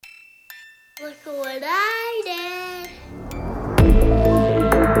Look what I did.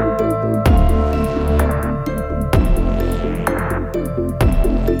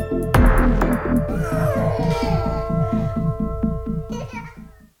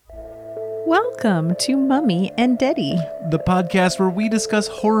 Welcome to Mummy and Daddy, the podcast where we discuss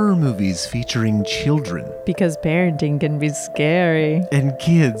horror movies featuring children. because parenting can be scary. And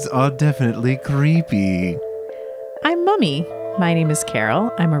kids are definitely creepy. I'm Mummy. My name is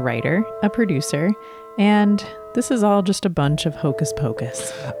Carol. I'm a writer, a producer, and this is all just a bunch of hocus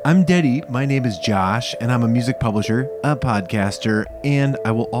pocus. I'm Daddy. My name is Josh, and I'm a music publisher, a podcaster, and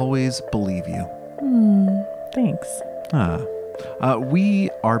I will always believe you. Thanks. We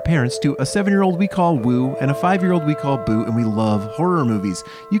are parents to a 7-year-old we call Woo and a 5-year-old we call Boo, and we love horror movies.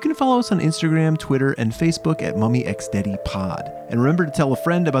 You can follow us on Instagram, Twitter, and Facebook at MummyXDaddyPod. And remember to tell a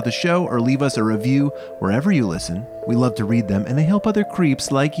friend about the show or leave us a review wherever you listen. We love to read them, and they help other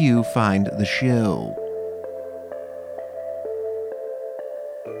creeps like you find the show.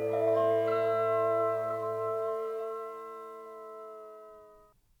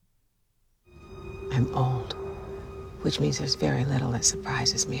 I'm old, which means there's very little that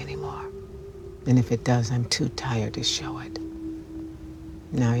surprises me anymore. And if it does, I'm too tired to show it.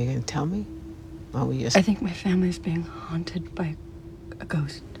 Now you're gonna tell me? Or we just... I think my family's being haunted by a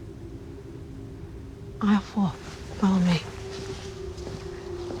ghost. Aisle 4. Follow me.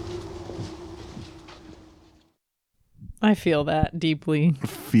 I feel that deeply.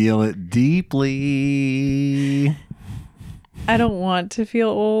 Feel it deeply. I don't want to feel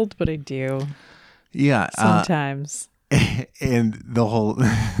old, but I do. Yeah. Sometimes. And the whole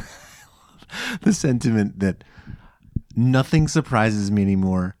the sentiment that nothing surprises me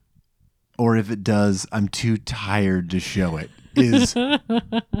anymore, or if it does, I'm too tired to show it, is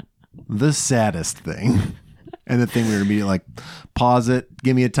the saddest thing. And the thing we were immediately like, pause it,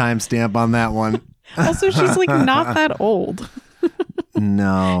 give me a timestamp on that one. Also, she's like not that old.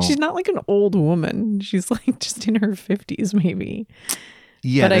 No. She's not like an old woman. She's like just in her 50s maybe.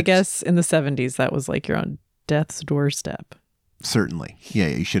 Yeah, but I guess in the 70s that was like you're on death's doorstep. Certainly. Yeah,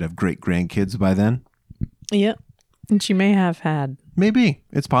 you should have great grandkids by then. Yep. And she may have had. Maybe.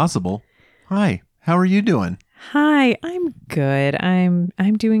 It's possible. Hi. How are you doing? Hi, I'm good. I'm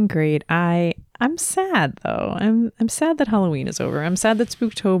doing great. I'm sad though. I'm sad that Halloween is over. I'm sad that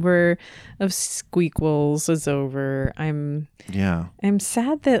Spooktober of Squeakquels is over. I'm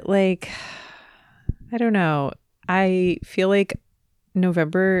sad that, like, I don't know. I feel like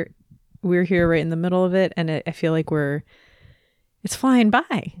November, we're here right in the middle of it, and I feel like it's flying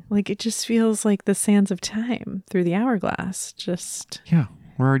by. Like, it just feels like the sands of time through the hourglass. Just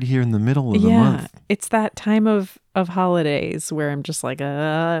We're already here in the middle of the month. It's that time of holidays where I'm just like,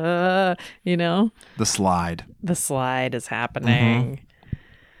 you know? The slide. The slide is happening.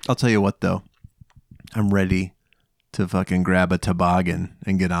 I'll tell you what, though. I'm ready to fucking grab a toboggan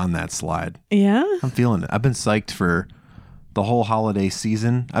and get on that slide. Yeah? I'm feeling it. I've been psyched for the whole holiday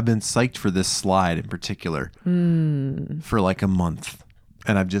season. I've been psyched for this slide in particular for like a month.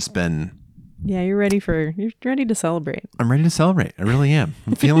 And I've just been... Yeah, you're ready to celebrate. I'm ready to celebrate. I really am.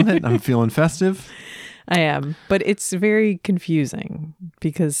 I'm feeling it. I'm feeling festive. I am. But it's very confusing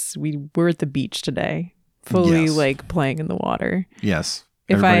because we're at the beach today, fully like playing in the water. Yes.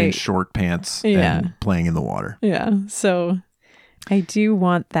 Everybody in short pants and playing in the water. Yeah. So I do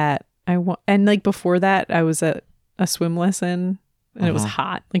want that. And like before that, I was at a swim lesson and it was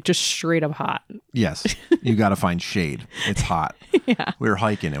hot, like just straight up hot. Yes. You got to find shade. It's hot. Yeah. We were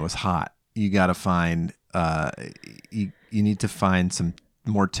hiking. It was hot. You got to find, you need to find some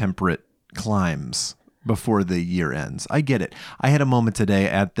more temperate climbs before the year ends. I get it. I had a moment today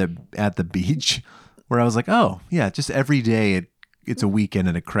at the beach where I was like, oh yeah, just every day it's a weekend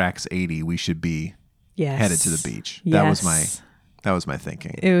and it cracks 80. We should be headed to the beach. Yes. That was my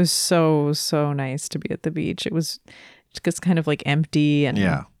thinking. It was so nice to be at the beach. It was just kind of like empty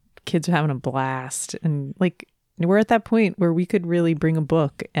and kids are having a blast, and like, we're at that point where we could really bring a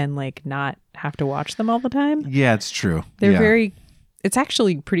book and like not have to watch them all the time. Yeah, it's true. It's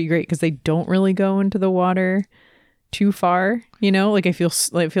actually pretty great because they don't really go into the water too far, you know? Like I feel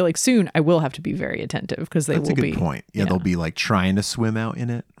like soon I will have to be very attentive because That's a good point. Yeah, they'll be like trying to swim out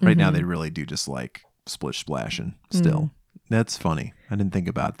in it. Right now they really do just like splish splashing still. That's funny. I didn't think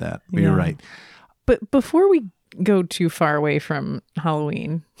about that. But you're right. But before we go too far away from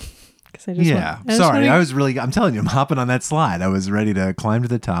Halloween... I'm telling you, I'm hopping on that slide. I was ready to climb to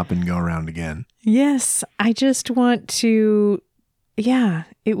the top and go around again. Yes, I just want to,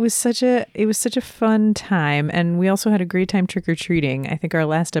 it was such a fun time. And we also had a great time trick-or-treating. I think our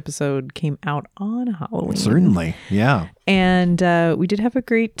last episode came out on Halloween. Certainly, yeah. And we did have a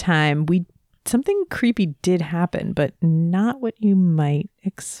great time. We something creepy did happen, but not what you might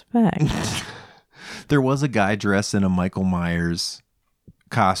expect. There was a guy dressed in a Michael Myers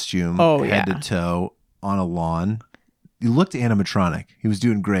costume, head to toe, on a lawn. He looked animatronic. He was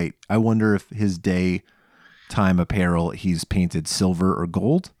doing great. I wonder if his daytime apparel he's painted silver or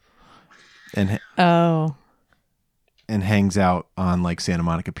gold, and hangs out on like Santa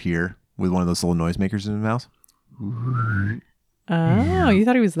Monica Pier with one of those little noisemakers in his mouth. Oh, you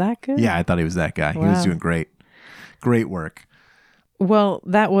thought he was that good? Yeah, I thought he was that guy. Wow. He was doing great. Great work. Well,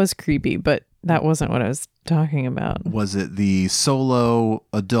 that was creepy, but that wasn't what I was talking about. Was it the solo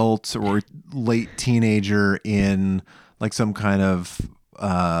adult or late teenager in like some kind of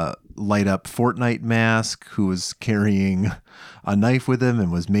light up Fortnite mask who was carrying a knife with him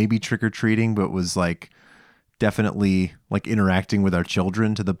and was maybe trick-or-treating, but was like definitely like interacting with our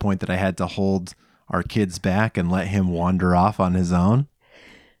children to the point that I had to hold our kids back and let him wander off on his own?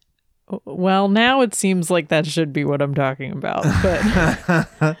 Well, now it seems like that should be what I'm talking about,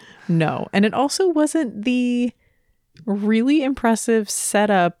 but no. And it also wasn't the really impressive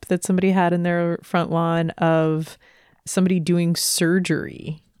setup that somebody had in their front lawn of somebody doing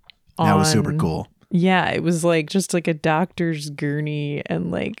surgery. That was super cool. Yeah, it was like just like a doctor's gurney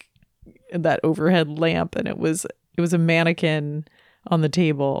and like that overhead lamp, and it was a mannequin on the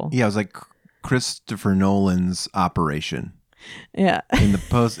table. Yeah, it was like Christopher Nolan's Operation. Yeah. In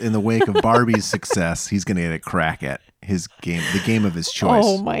the wake of Barbie's success, he's going to get a crack at his game, the game of his choice.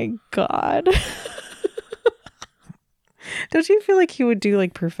 Oh my God. Don't you feel like he would do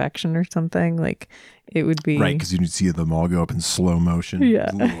like Perfection or something? Like it would be right, because you can see them all go up in slow motion.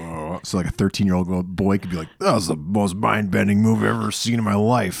 Yeah. So like a 13-year-old boy could be like, "That was the most mind-bending movie I've ever seen in my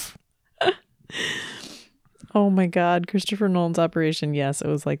life." Oh my God, Christopher Nolan's Operation. Yes, it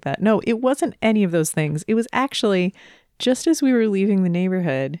was like that. No, it wasn't any of those things. It was actually just as we were leaving the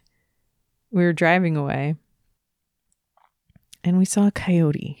neighborhood, we were driving away, and we saw a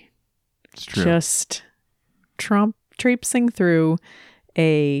coyote. It's true. Just traipsing through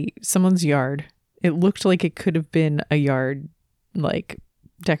someone's yard. It looked like it could have been a yard like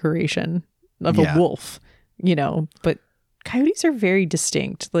decoration of a wolf, but coyotes are very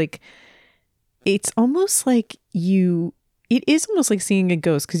distinct. Like it's almost like it is almost like seeing a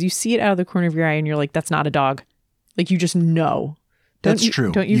ghost because you see it out of the corner of your eye and you're like, that's not a dog. Like you just know. That's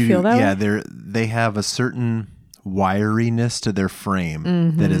true. Don't you feel that way? Yeah, they have a certain wiriness to their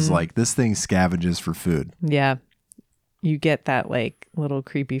frame that is like, this thing scavenges for food. Yeah. You get that like little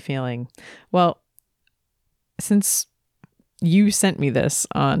creepy feeling. Well, since you sent me this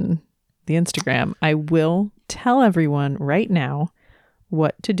on the Instagram, I will tell everyone right now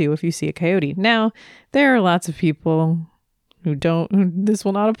what to do if you see a coyote. Now, there are lots of people who this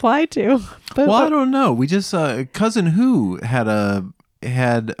will not apply to. But I don't know. We just Cousin Who had a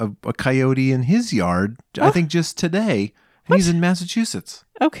coyote in his yard. I think just today. And he's in Massachusetts.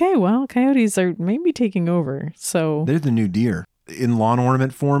 Okay, well, coyotes are maybe taking over. So they're the new deer in lawn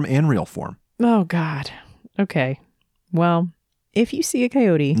ornament form and real form. Oh God. Okay. Well, if you see a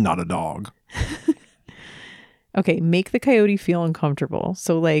coyote, not a dog. Okay, make the coyote feel uncomfortable.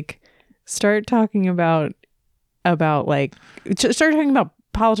 So like start talking about like start talking about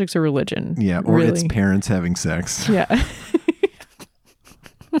politics or religion. Yeah, or really. its parents having sex. Yeah.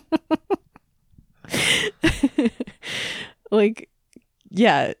 Like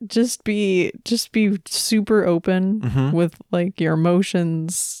yeah, just be super open with like your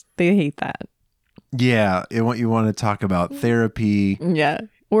emotions. They hate that. Yeah, you want to talk about therapy. Yeah.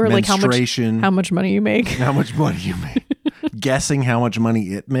 Or like how much money you make. How much money you make. Guessing how much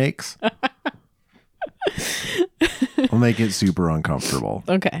money it makes. Will make it super uncomfortable.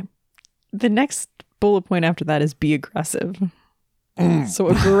 Okay. The next bullet point after that is be aggressive. So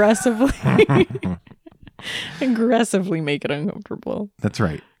aggressively make it uncomfortable. That's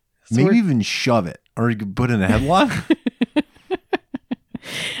right. So maybe even shove it, or you could put in a headlock.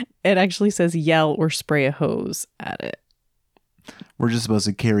 It actually says yell or spray a hose at it. We're just supposed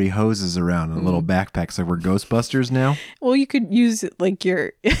to carry hoses around in little backpacks like we're Ghostbusters now. Well, you could use like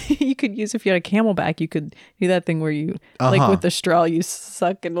you could use if you had a Camelback, you could do that thing where you like with the straw, you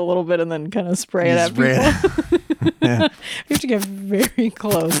suck it a little bit and then kind of spray it at people. Yeah. You have to get very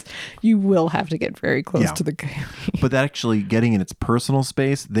close. You will have to get very close to the coyote. But that actually getting in its personal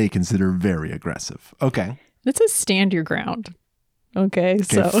space, they consider very aggressive. Okay. It says stand your ground. Okay,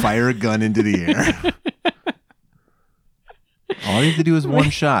 so fire a gun into the air. All you have to do is one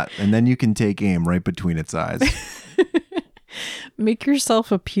shot, and then you can take aim right between its eyes. Make yourself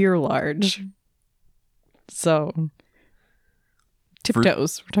appear large. So,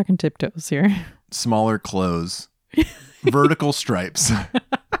 tiptoes. We're talking tiptoes here. Smaller clothes. Vertical stripes.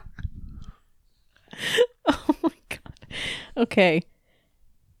 Okay.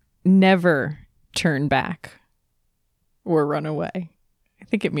 Never turn back or run away. I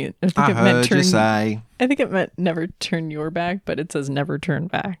think it meant never turn your back, but it says never turn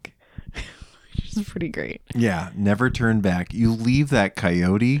back. Which is pretty great. Yeah, never turn back. You leave that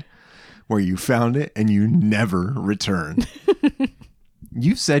coyote where you found it and you never return.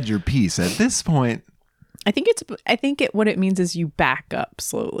 You've said your piece. At this point, what it means is you back up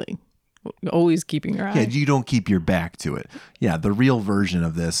slowly. Always keeping your eye. Yeah, you don't keep your back to it. Yeah, the real version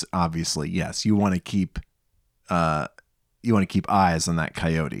of this, obviously, yes, you want to keep eyes on that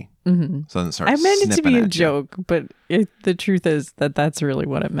coyote. Mm-hmm. So it starts. I meant it to be a you. joke, but the truth is that's really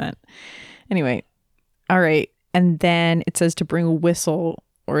what it meant. Anyway, all right, and then it says to bring a whistle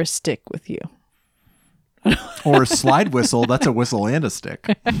or a stick with you, or a slide whistle. That's a whistle and a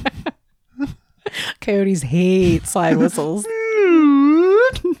stick. Coyotes hate slide whistles.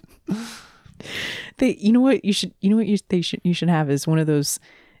 You should have is one of those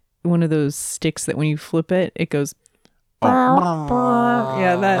sticks that when you flip it, it goes.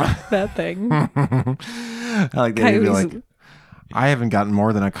 Yeah, that thing. I like that. You'd be like, I haven't gotten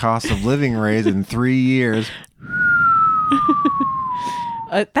more than a cost of living raise in 3 years.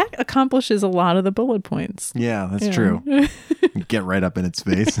 That accomplishes a lot of the bullet points. Yeah, that's true. Get right up in its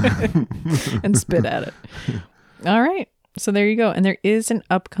face and spit at it. All right. So there you go. And there is an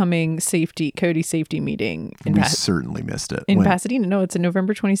upcoming coyote safety meeting. We certainly missed it. In Pasadena. No, it's on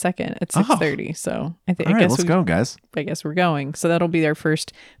November 22nd at 6:30. So I think. All right, let's go, guys. I guess we're going. So that'll be our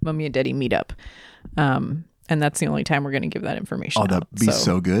first Mummy and Daddy meetup. And that's the only time we're going to give that information. Oh, that'd be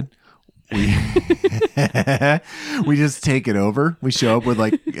so good. We just take it over. We show up with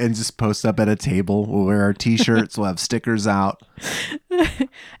and just post up at a table. We'll wear our t-shirts. We'll have stickers out.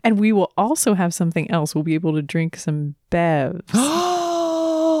 And we will also have something else. We'll be able to drink some bevs.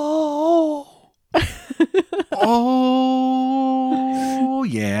 Oh,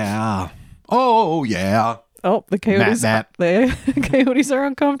 yeah. Oh, yeah. Oh, the coyotes. Matt. The coyotes are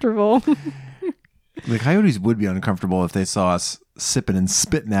uncomfortable. The coyotes would be uncomfortable if they saw us sipping and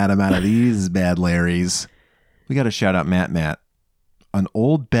spitting at them out of these bad Larrys. We got to shout out Matt, an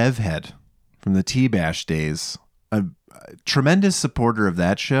old bev head from the T-Bash days, a tremendous supporter of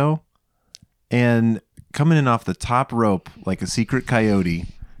that show, and coming in off the top rope like a secret coyote,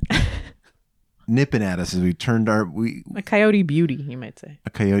 nipping at us as we turned a coyote beauty, you might say.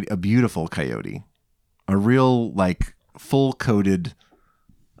 A beautiful coyote, a real full coated.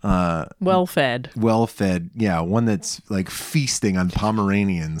 Well fed. Yeah. One that's feasting on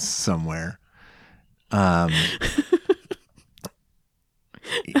Pomeranians somewhere.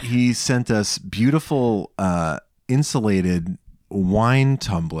 He sent us beautiful, insulated wine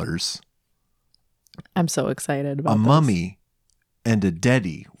tumblers. I'm so excited about a Mummy and a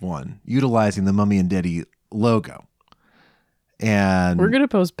Daddy one, utilizing the Mummy and Daddy logo. And we're going to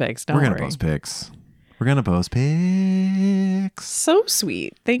post pics. We're going to post pics. We're going to post pics. So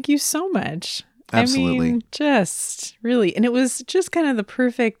sweet. Thank you so much. Absolutely. I mean, just really. And it was just kind of the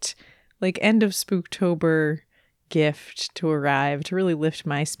perfect end of Spooktober gift to arrive to really lift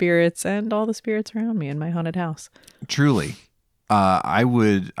my spirits and all the spirits around me in my haunted house. Truly. I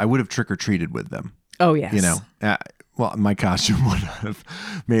would have trick-or-treated with them. Oh, yes. Well, my costume would have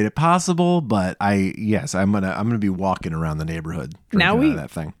made it possible, but I'm gonna be walking around the neighborhood. Now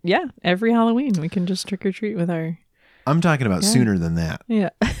that thing. Yeah, every Halloween we can just trick or treat with our. I'm talking about sooner than that. Yeah.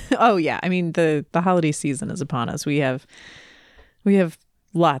 Oh yeah. I mean the holiday season is upon us. We have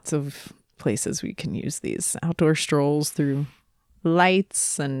lots of places we can use these outdoor strolls through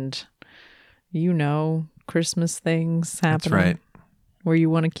lights and Christmas things happening. That's right. Where you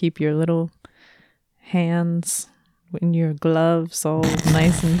want to keep your little hands in your gloves all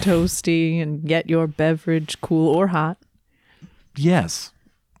nice and toasty and get your beverage cool or hot. Yes.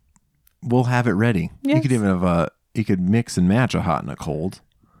 We'll have it ready. Yes. You could even you could mix and match a hot and a cold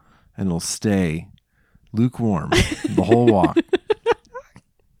and it'll stay lukewarm the whole walk.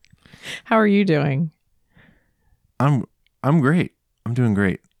 How are you doing? I'm great. I'm doing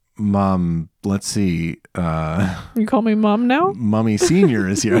great. Mom, let's see. You call me Mom now? Mummy Senior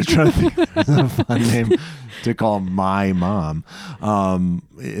is here. I was trying to think of a fun name to call my mom.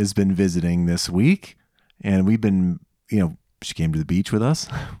 Has been visiting this week, and we've been, she came to the beach with us.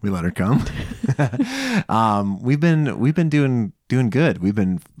 We let her come. We've been doing good.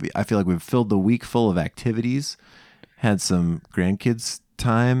 I feel like we've filled the week full of activities, had some grandkids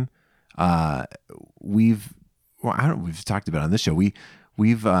time. We've talked about it on this show. We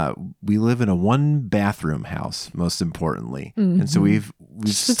live in a 1-bathroom house, most importantly. Mm-hmm. And so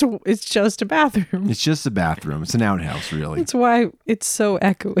it's just a bathroom. It's just a bathroom. It's an outhouse, really. That's why it's so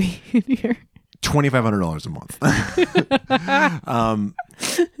echoey in here. $2,500 a month.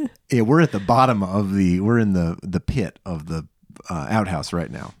 Yeah, we're at the bottom of we're in the pit of the outhouse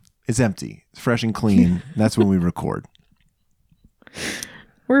right now. It's empty. It's fresh and clean. That's when we record.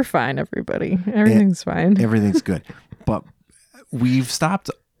 We're fine, everybody. Everything's fine. Everything's good. But we've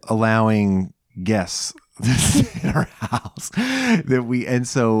stopped allowing guests in our house and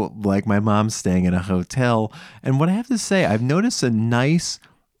so like my mom's staying in a hotel, and what I have to say, I've noticed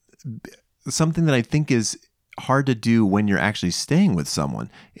something that I think is hard to do when you're actually staying with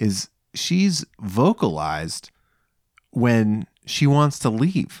someone is she's vocalized when she wants to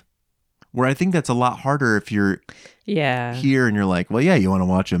leave, where I think that's a lot harder if you're here and you're like, well, yeah, you want to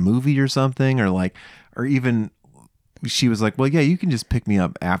watch a movie or something, or even she was like, well, yeah, you can just pick me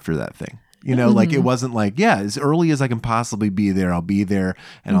up after that thing. Like it wasn't like, yeah, as early as I can possibly be there, I'll be there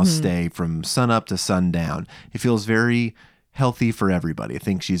and I'll stay from sun up to sundown. It feels very healthy for everybody. I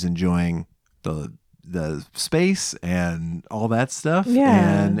think she's enjoying the space and all that stuff.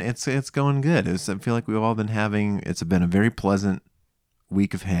 Yeah. And it's going good. I feel like we've all it's been a very pleasant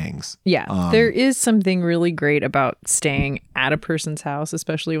week of hangs. Yeah. There is something really great about staying at a person's house,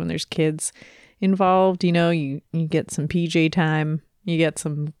 especially when there's kids involved. You get some PJ time, you get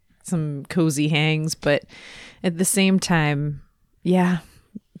some cozy hangs, but at the same time, yeah,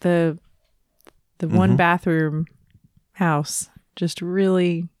 the one bathroom house just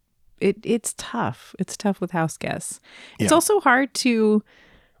really it's tough. It's tough with house guests. It's also hard to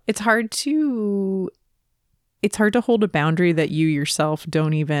hold a boundary that you yourself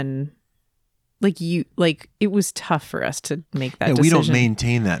don't even it was tough for us to make that decision. We don't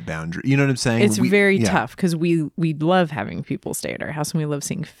maintain that boundary. You know what I'm saying? It's very tough because we love having people stay at our house and we love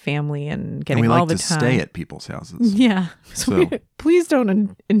seeing family and getting all the time. We like to stay at people's houses. Yeah. So please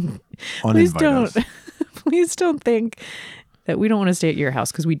don't please don't think that we don't want to stay at your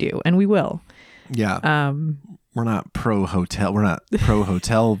house, because we do and we will. Yeah. We're not pro hotel. We're not pro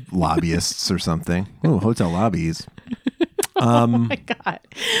hotel lobbyists or something. Oh, hotel lobbies. Oh my God.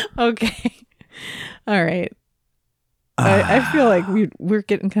 Okay. All right. I feel like we're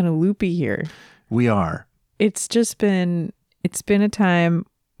getting kind of loopy here. We are. It's been a time.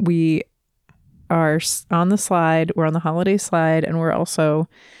 We are on the slide. We're on the holiday slide, and we're also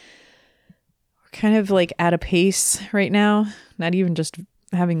kind of like at a pace right now. Not even just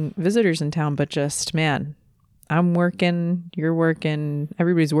having visitors in town, but just, man, I'm working, you're working,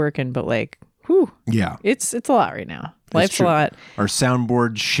 everybody's working, but like, whew. Yeah. It's a lot right now. Life's a lot. Our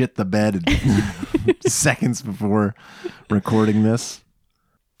soundboard shit the bed seconds before recording this.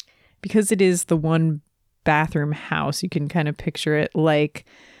 Because it is the one bathroom house, you can kind of picture it like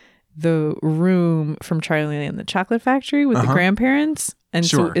the room from Charlie and the Chocolate Factory with the grandparents. And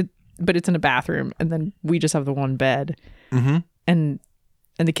so but it's in a bathroom, and then we just have the one bed. Mm-hmm. And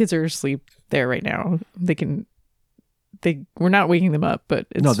the kids are asleep there right now. We're not waking them up, but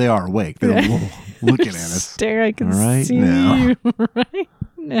no, they are awake. They're looking at us. I can see you right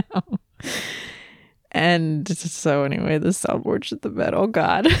now. And so anyway, the soundboard shit the bed. Oh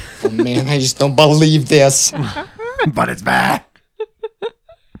God. Oh man, I just don't believe this. But it's back.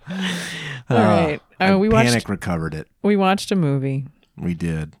 All right. Panic recovered it. We watched a movie. We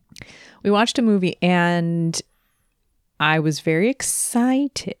did. We watched a movie, and I was very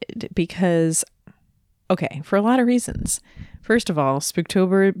excited because, okay, for a lot of reasons. First of all,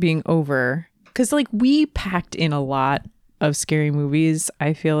 Spooktober being over, because like we packed in a lot of scary movies.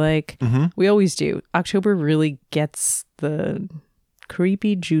 I feel like we always do. October really gets the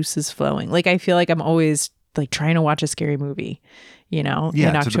creepy juices flowing. Like I feel like I'm always like trying to watch a scary movie, in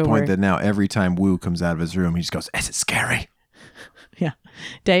October. To the point that now every time Woo comes out of his room, he just goes, "Is it scary?" Yeah,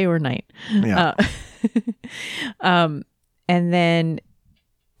 day or night. Yeah. And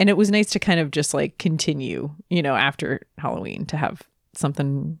it was nice to kind of just like continue, after Halloween to have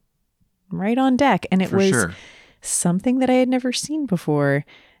something right on deck. And it was something that I had never seen before.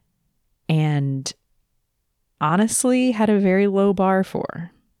 And honestly had a very low bar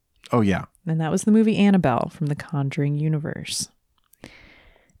for. Oh, yeah. And that was the movie Annabelle from the Conjuring universe.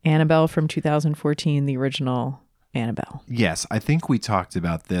 Annabelle from 2014, the original Annabelle. Yes, I think we talked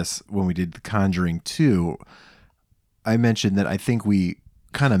about this when we did The Conjuring 2. I mentioned that I think we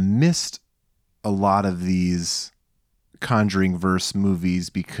kind of missed a lot of these Conjuring verse movies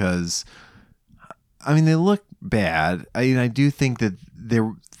because, I mean, they look bad. I do think that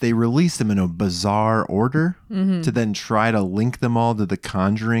they released them in a bizarre order to then try to link them all to The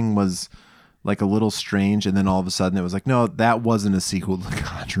Conjuring was like a little strange. And then all of a sudden it was like, no, that wasn't a sequel to The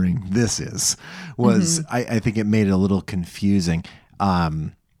Conjuring. This I think it made it a little confusing.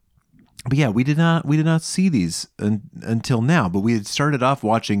 But yeah, we did not see these until now, but we had started off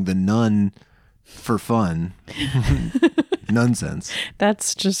watching The Nun for fun. Nonsense.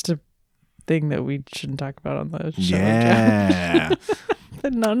 That's just a thing that we shouldn't talk about on the show. Yeah.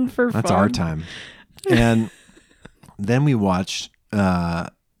 The Nun for fun. That's our time. And then we watched No,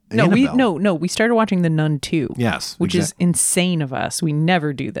 we started watching The Nun 2. Yes. Which is insane of us. We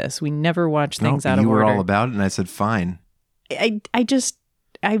never do this. We never watch things out of order. You were all about it, and I said, fine. I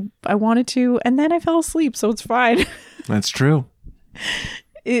wanted to, and then I fell asleep, so it's fine. That's true.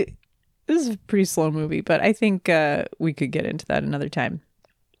 This is a pretty slow movie, but I think we could get into that another time.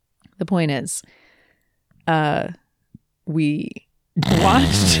 The point is, we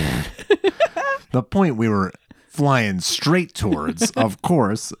watched... The point we were flying straight towards, of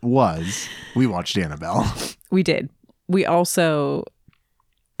course, was we watched Annabelle. We did. We also,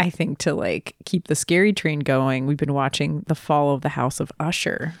 I think, to like keep the scary train going, we've been watching The Fall of the House of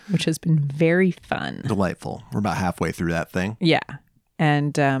Usher, which has been very fun. Delightful. We're about halfway through that thing. Yeah.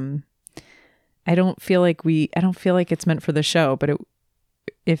 And I don't feel like it's meant for the show, but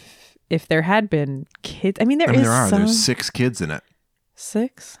if there had been kids, there's 6 kids in it.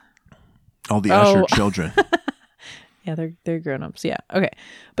 6? All the Usher children. Yeah, they're grown-ups. Yeah. Okay.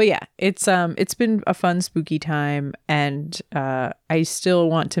 But yeah, it's been a fun spooky time, and I still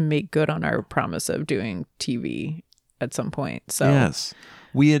want to make good on our promise of doing TV at some point. So yes.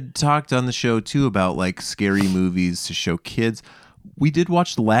 We had talked on the show too about like scary movies to show kids. We did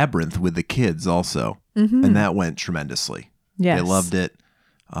watch Labyrinth with the kids also, and that went tremendously. Yes. They loved it.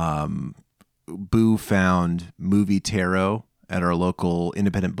 Boo found Movie Tarot at our local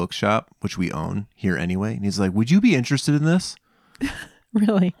independent bookshop, which we own here anyway. And he's like, would you be interested in this?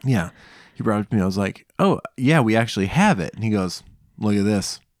 Really? Yeah. He brought it to me. I was like, oh, yeah, we actually have it. And he goes, look at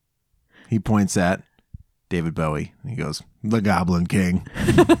this. He points at David Bowie. And he goes, the Goblin King.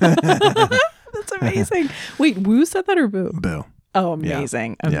 That's amazing. Wait, Woo said that or Boo? Boo. Oh,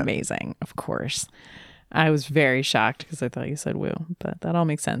 amazing. Yeah. Amazing. Of course. I was very shocked because I thought you said Woo, but that all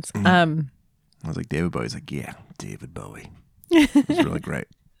makes sense. I was like, David Bowie. He's like, yeah, David Bowie. It's really great.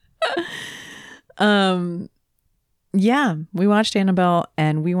 Yeah, we watched Annabelle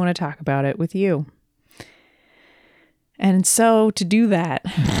and we want to talk about it with you. And so to do that,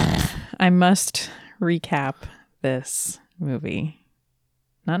 I must recap this movie.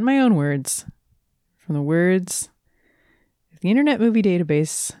 Not in my own words, from the words of the Internet Movie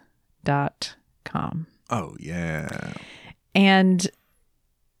Database.com. Oh, yeah. And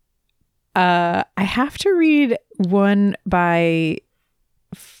I have to read one by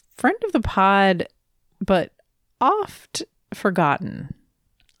friend of the pod, but oft forgotten.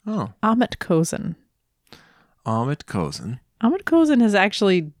 Oh. Amit Kozan. Amit Kozan. Amit Kozan has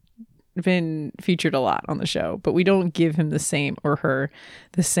actually been featured a lot on the show, but we don't give him the same, or her,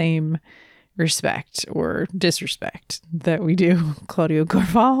 the same respect or disrespect that we do Claudio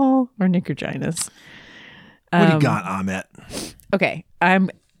Carvalho or Nick Reginas. What do you got, Amit? Okay, I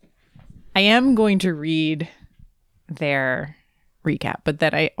am going to read their recap, but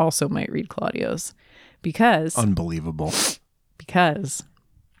that I also might read Claudio's because unbelievable. Because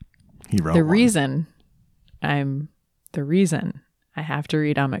he wrote the one. reason I have to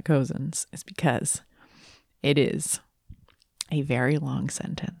read Amit Kozan's is because it is a very long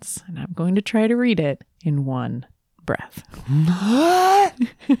sentence, and I'm going to try to read it in one breath.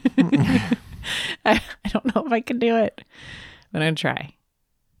 I don't know if I can do it, but I'm going to try.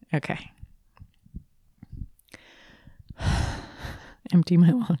 Okay. Empty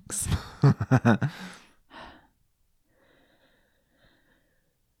my lungs.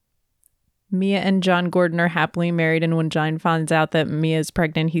 Mia and John Gordon are happily married, and when John finds out that Mia is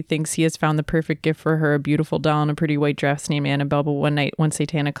pregnant, he thinks he has found the perfect gift for her, a beautiful doll and a pretty white dress named Annabelle. But one night, one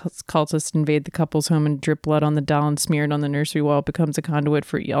satanic cultist invade the couple's home and drip blood on the doll and smear it on the nursery wall. It becomes a conduit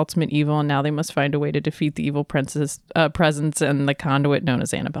for ultimate evil, and now they must find a way to defeat the evil presence and the conduit known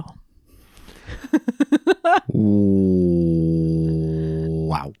as Annabelle.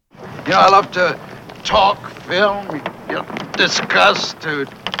 Wow. You know, I love to talk film, discuss, to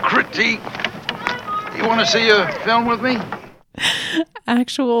critique. You want to see a film with me?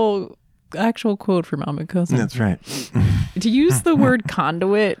 Actual quote from Amit Kozan. That's right. To use the word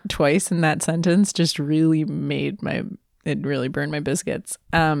conduit twice in that sentence just really really burned my biscuits.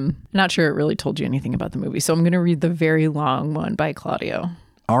 Not sure it really told you anything about the movie, so I'm going to read the very long one by Claudio.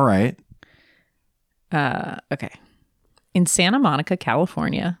 All right. Okay. In Santa Monica,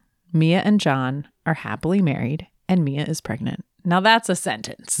 California, Mia and John are happily married, and Mia is pregnant. Now that's a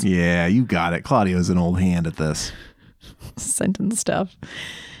sentence. Yeah, you got it. Claudio's an old hand at this. Sentence stuff.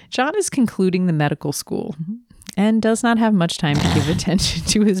 John is concluding the medical school and does not have much time to give attention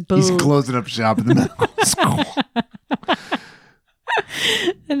to his He's closing up shop at the medical school.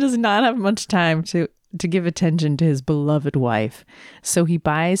 and does not have much time to give attention to his beloved wife. So he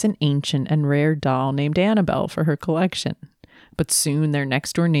buys an ancient and rare doll named Annabelle for her collection. But soon their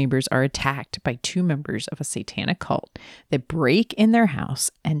next door neighbors are attacked by two members of a satanic cult that break in their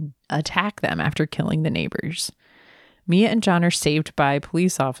house and attack them after killing the neighbors. Mia and John are saved by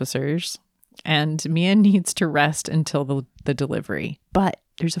police officers, and Mia needs to rest until the delivery. But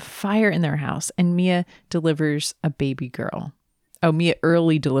there's a fire in their house, and Mia delivers a baby girl. Oh, Mia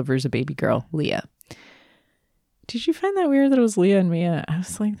early delivers a baby girl, Leah. Did you find that weird that it was Leah and Mia? I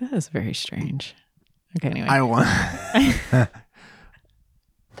was like, that is very strange. Okay, anyway. I want.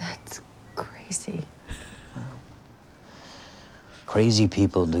 That's crazy. Crazy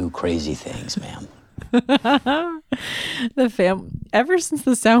people do crazy things, ma'am. Ever since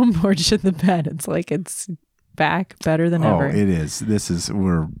the soundboard shit the bed, it's like it's back better than ever. It is.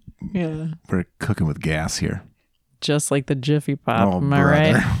 We're cooking with gas here. Just like the Jiffy Pop, am I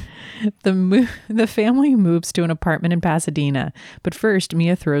brother. right? The family moves to an apartment in Pasadena, but first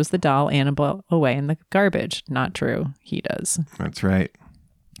Mia throws the doll Annabelle away in the garbage. Not true. He does. That's right.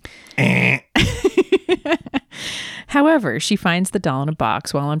 However, she finds the doll in a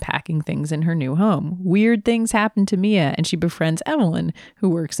box while unpacking things in her new home. Weird things happen to Mia, and she befriends Evelyn, who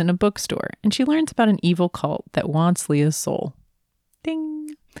works in a bookstore, and she learns about an evil cult that wants Leah's soul.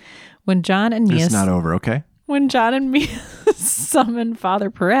 Ding. When John and Mia... It's not over, okay? When John and Mia summon Father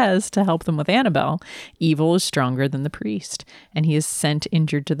Perez to help them with Annabelle, evil is stronger than the priest, and he is sent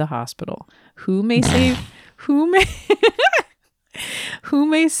injured to the hospital. Who may save who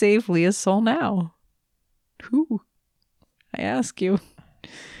may save Leah's soul now? Who? I ask you.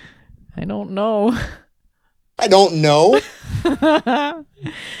 I don't know. I don't know.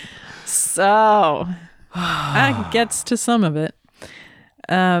 So that gets to some of it.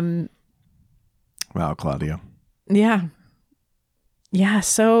 Wow, Claudio. Yeah. Yeah,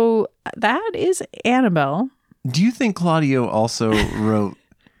 so that is Annabelle. Do you think Claudio also wrote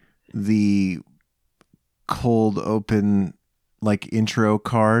the cold open intro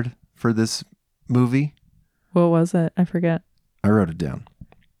card for this movie? What was it? I forget. I wrote it down.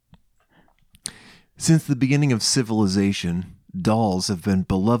 Since the beginning of civilization, dolls have been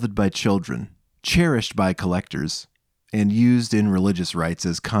beloved by children, cherished by collectors, and used in religious rites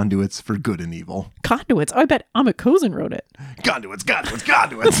as conduits for good and evil. Conduits? Oh, I bet Amit Kozin wrote it. Conduits.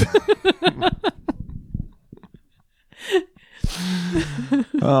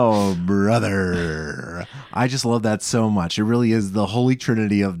 Oh, brother. I just love that so much. It really is the holy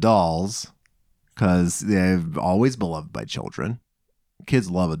trinity of dolls, because they've always beloved by children.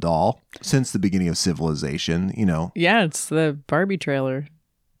 Kids love a doll since the beginning of civilization, Yeah, it's the Barbie trailer.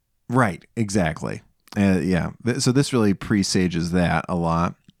 Right, exactly. Yeah. So this really presages that a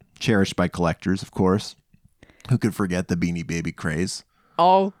lot. Cherished by collectors, of course. Who could forget the Beanie Baby craze?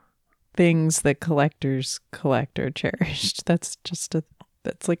 All things that collectors collect are cherished. That's just a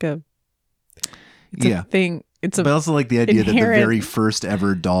thing. But I also like the idea that the very first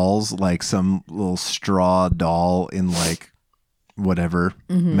ever dolls, like some little straw doll in whatever,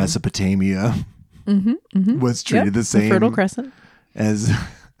 Mesopotamia, was treated the same. The Fertile Crescent.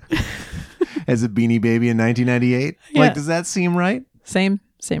 As a Beanie Baby in 1998. Yeah. Does that seem right? Same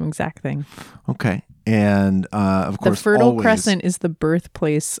exact thing. Okay. And of course, the Fertile Crescent is the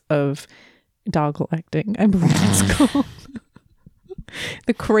birthplace of doll collecting, I believe it's called.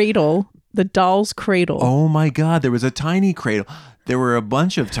 The cradle, the doll's cradle. Oh my God, there was a tiny cradle. There were a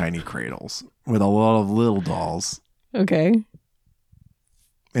bunch of tiny cradles with a lot of little dolls. Okay.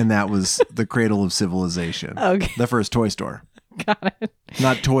 And that was the cradle of civilization. Okay. The first toy store. Got it.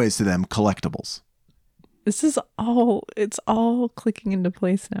 Not toys to them, collectibles. It's all clicking into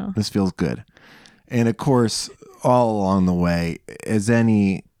place now. This feels good. And of course, all along the way, as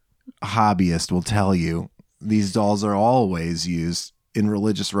any hobbyist will tell you, these dolls are always used in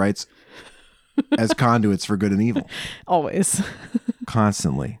religious rites as conduits for good and evil. Always.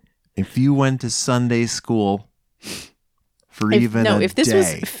 Constantly. If you went to Sunday school for if this day,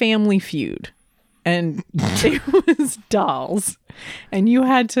 was Family Feud and it was dolls and you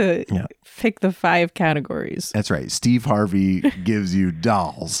had to pick the 5 categories. That's right. Steve Harvey gives you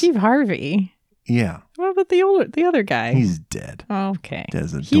dolls. Steve Harvey? Yeah. What about the other guy? He's dead. Okay.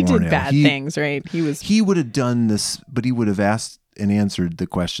 He did bad things, right? He would have done this, but he would have asked and answered the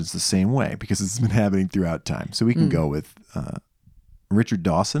questions the same way because it's been happening throughout time. So we can go with Richard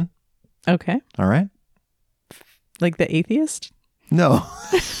Dawson. Okay. All right. Like the atheist? No.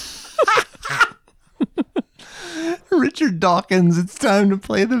 Richard Dawkins, it's time to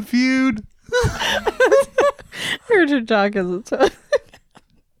play the feud. Richard Dawkins.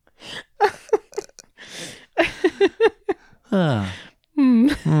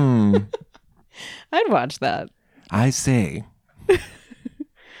 I'd watch that. I say. I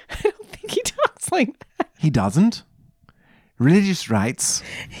don't think he talks like that. He doesn't? Religious rights.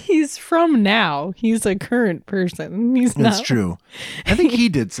 He's from now. He's a current person. He's not. That's true. I think he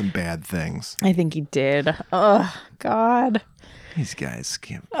did some bad things. I think he did. Oh, God. These guys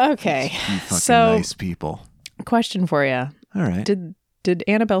can't. Okay. You fucking So, nice people. question for you. All right. Did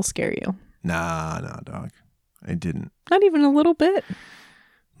Annabelle scare you? Nah, dog. I didn't. Not even a little bit.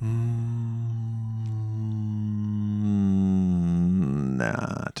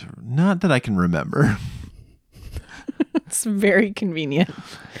 Not that I can remember. It's very convenient.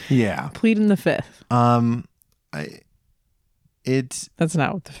 Yeah. Pleading the fifth. That's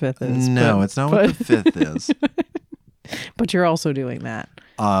not what the fifth is. No, it's not what the fifth is. But you're also doing that.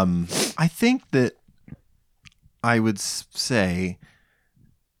 I think that I would say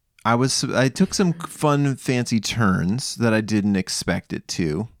I took some fun, fancy turns that I didn't expect it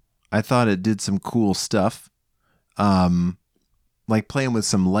to. I thought it did some cool stuff. Like playing with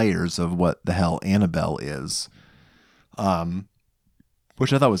some layers of what the hell Annabelle is.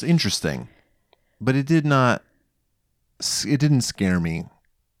 Which I thought was interesting. But it didn't scare me.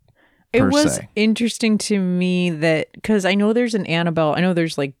 It was se. interesting to me that, because I know there's an Annabelle. I know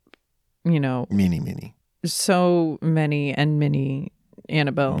there's like, many. So many and many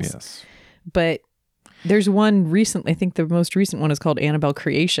Annabelles. Yes. But there's one recently, I think the most recent one is called Annabelle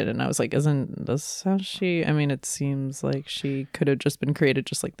Creation. And I was like, isn't this how she, it seems like she could have just been created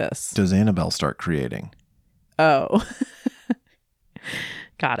just like this. Does Annabelle start creating? Oh.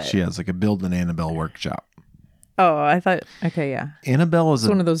 Got it. She has like a build an Annabelle workshop. Oh, I thought, okay, yeah. Annabelle is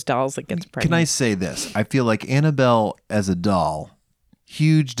one of those dolls that gets pregnant. Can I say this? I feel like Annabelle as a doll,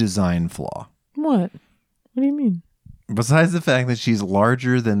 huge design flaw. What? What do you mean? Besides the fact that she's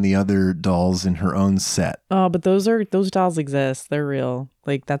larger than the other dolls in her own set. Oh, but those dolls exist. They're real.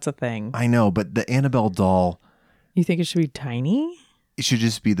 Like, that's a thing. I know, but the Annabelle doll... You think it should be tiny? It should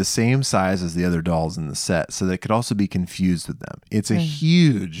just be the same size as the other dolls in the set, so that it could also be confused with them. It's a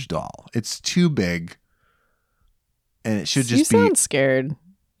huge doll. It's too big. And it should just be... You sound scared.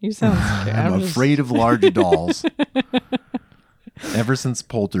 You sound scared. I'm afraid of large dolls. Ever since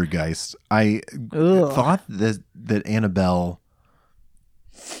Poltergeist, I thought that Annabelle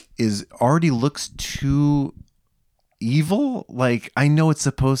already looks too evil. Like, I know it's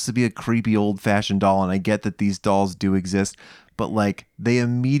supposed to be a creepy old-fashioned doll, and I get that these dolls do exist, but like they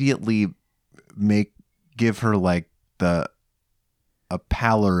immediately give her like a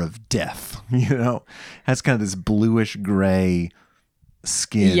pallor of death, has kind of this bluish gray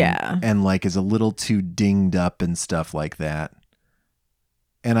skin, and like is a little too dinged up and stuff like that.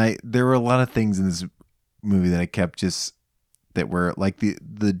 And there were a lot of things in this movie that I kept that were like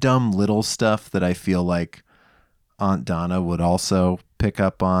the dumb little stuff that I feel like Aunt Donna would also pick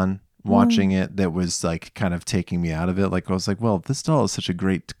up on watching it, that was like kind of taking me out of it. Like I was like, well, this doll is such a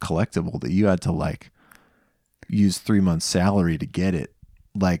great collectible that you had to like use 3 months salary to get it,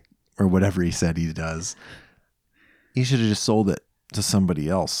 like, or whatever he said he does. He should have just sold it to somebody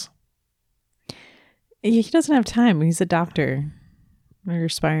else. He doesn't have time. He's a doctor. An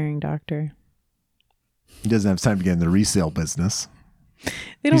aspiring doctor. He doesn't have time to get in the resale business.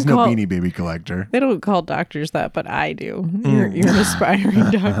 He's no Beanie Baby collector. They don't call doctors that, but I do. You're an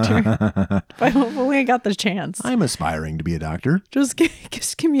aspiring doctor. If only I got the chance. I'm aspiring to be a doctor. Just give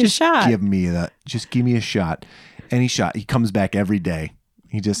me a shot. Just give me a shot. Any shot. He comes back every day.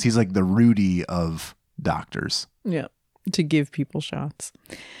 He's like the Rudy of doctors. Yeah. To give people shots.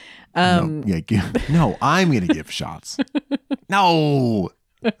 No, I'm going to give shots. No.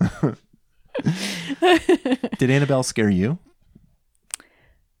 Did Annabelle scare you?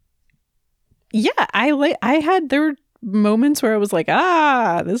 Yeah, there were moments where I was like,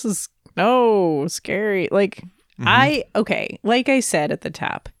 this is scary. Like, like I said at the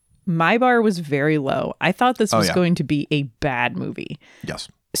top, my bar was very low. I thought this was going to be a bad movie. Yes.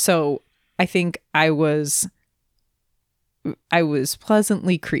 So I think I was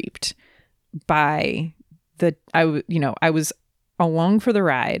pleasantly creeped by I was along for the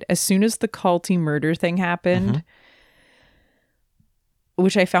ride. As soon as the culty murder thing happened,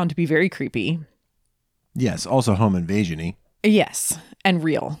 which I found to be very creepy. Yes, also home invasion-y. Yes, and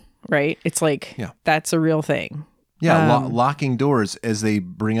real, right? It's like, that's a real thing. Yeah, locking doors, as they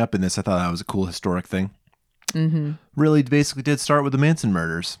bring up in this, I thought that was a cool historic thing. Mm-hmm. Really basically did start with the Manson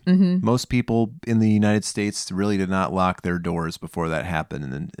murders. Mm-hmm. Most people in the United States really did not lock their doors before that happened,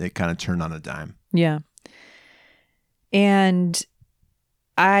 and then it kind of turned on a dime. Yeah. And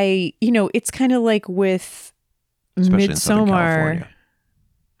it's kind of like with Especially in Southern California.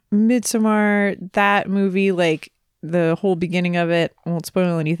 Midsommar, that movie, like, the whole beginning of it, I won't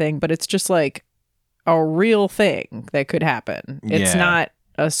spoil anything, but it's just like a real thing that could happen. It's Yeah. not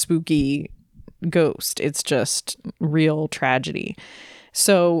a spooky ghost. It's just real tragedy.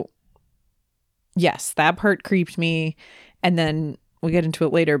 So yes, that part creeped me. And then we'll get into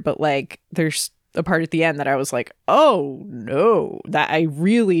it later, but like there's a part at the end that I was like, oh no, that I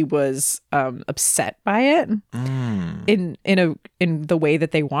really was upset by it in the way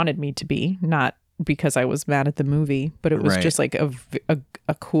that they wanted me to be, not because I was mad at the movie, but it was Right. just like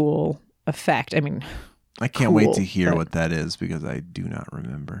a cool effect. I mean, I can't wait cool, to hear but- what that is because I do not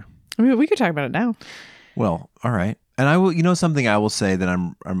remember. I mean, we could talk about it now. Well, all right. And I will, something I will say that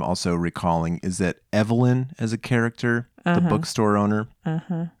I'm also recalling is that Evelyn as a character, the bookstore owner,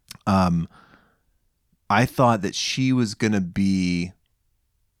 I thought that she was going to be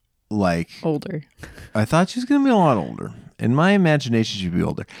like Older. I thought she was going to be a lot older. In my imagination, she'd be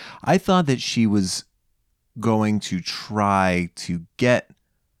older. I thought that she was going to try to get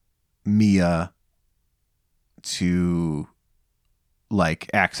Mia to like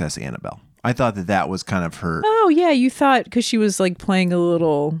access Annabelle. I thought that was kind of her. Oh yeah, you thought because she was like playing a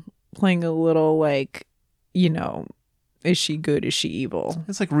little like, is she good? Is she evil?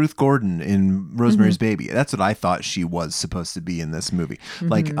 It's like Ruth Gordon in Rosemary's Baby. That's what I thought she was supposed to be in this movie.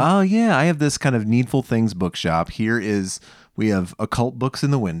 Like, oh yeah, I have this kind of Needful Things bookshop. We have occult books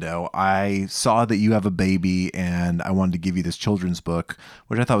in the window. I saw that you have a baby and I wanted to give you this children's book,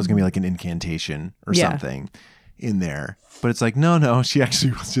 which I thought was going to be like an incantation or Yeah. something in there. But it's like, no, she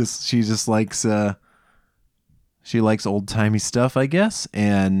actually she just likes, she likes old timey stuff, I guess.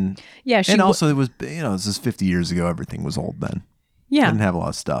 And Yeah, and also it was, this is 50 years ago. Everything was old then. yeah. Didn't have a lot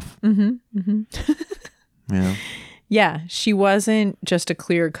of stuff. Yeah. Yeah, she wasn't just a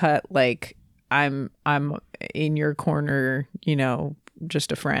clear cut like I'm in your corner,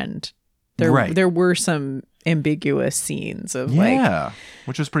 just a friend. Right. There were some ambiguous scenes of Yeah.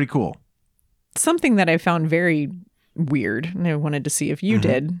 Which was pretty cool. something that I found very weird, and I wanted to see if you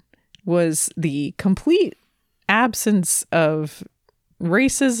did, was the complete absence of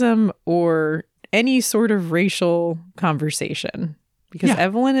racism or any sort of racial conversation. Because Yeah.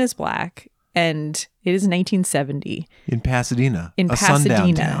 Evelyn is black and it is 1970. In Pasadena. In a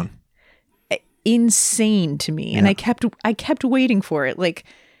sundown Pasadena. town. Insane to me. And Yeah. I kept waiting for it. Like,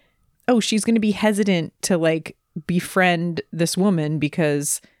 oh, she's going to be hesitant to like befriend this woman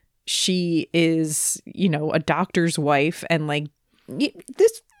because she is, a doctor's wife, and like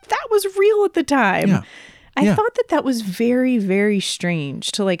that was real at the time. Yeah. I Yeah. thought that was very, very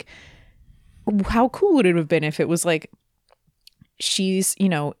strange to like, how cool would it have been if it was like, she's,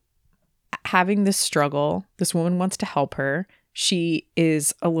 having this struggle. This woman wants to help her. She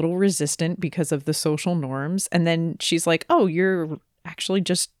is a little resistant because of the social norms. And then she's like, oh, you're actually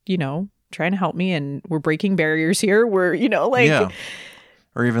just, trying to help me, and we're breaking barriers here. We're, Yeah.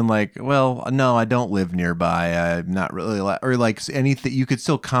 Or even like, well, no, I don't live nearby. I'm not really, or like anything. You could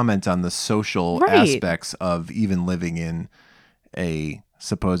still comment on the social Right. aspects of even living in a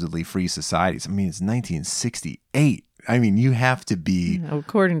supposedly free society. I mean, it's 1968. I mean, you have to be,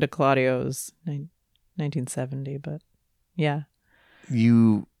 according to Claudio's 1970, but yeah.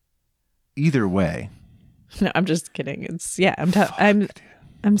 Either way. No, I'm just kidding. It's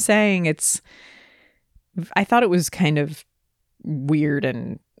I'm saying I thought it was kind of weird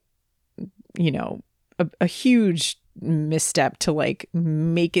and a huge misstep to like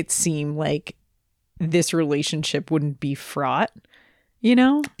make it seem like this relationship wouldn't be fraught,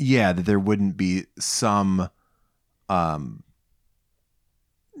 Yeah, that there wouldn't be some, at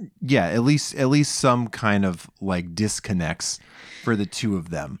least some kind of like disconnects for the two of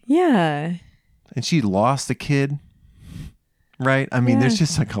them. Yeah. And she lost a kid, right? I mean, there's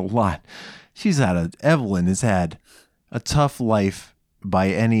just like a lot. Evelyn has had a tough life by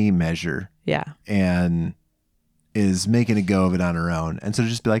any measure. Yeah. And is making a go of it on her own. And so to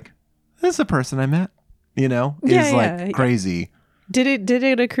just be like, this is a person I met, is like crazy. Did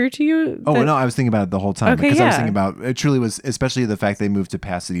it occur to you? Oh, no, I was thinking about it the whole time Okay, because I was yeah. thinking about it truly was, especially the fact they moved to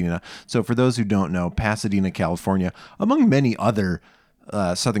Pasadena. So for those who don't know, Pasadena, California, among many other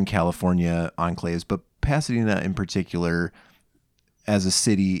Southern California enclaves, but Pasadena in particular as a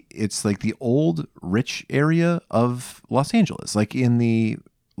city, it's like the old rich area of Los Angeles, like in the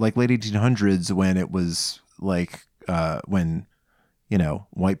late 1800s when it was like when,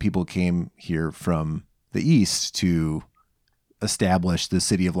 white people came here from the East to establish the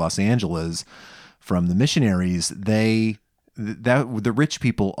city of Los Angeles from the missionaries. The rich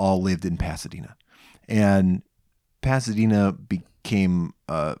people all lived in Pasadena, and Pasadena became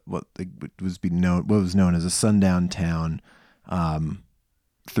what was known as a sundown town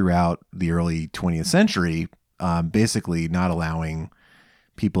throughout the early 20th century, basically not allowing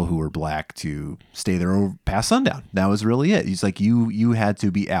people who were black to stay there past sundown. That was really it. He's like, you had to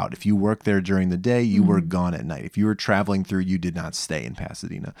be out. If you worked there during the day, you were gone at night. If you were traveling through, you did not stay in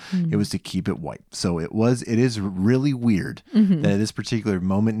Pasadena. It was to keep it white. So it is really weird that at this particular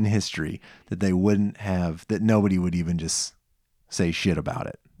moment in history that they wouldn't have, that nobody would even just say shit about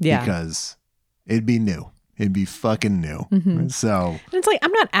it. Yeah. Because it'd be new. It'd be fucking new. So And it's like,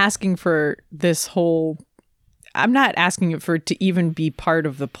 I'm not asking for this whole, I'm not asking it for it to even be part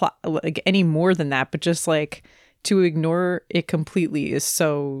of the plot, like any more than that, but just like to ignore it completely is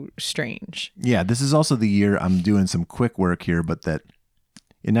so strange. yeah, this is also the year, I'm doing some quick work here, but that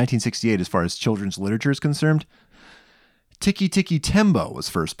in 1968, as far as children's literature is concerned, Tiki Tiki Tembo was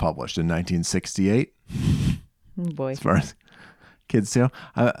first published in 1968. Oh boy. As far as kids too.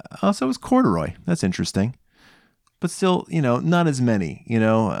 Also was Corduroy. That's interesting. But still, not as many,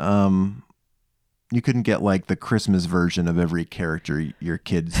 you couldn't get like the Christmas version of every character your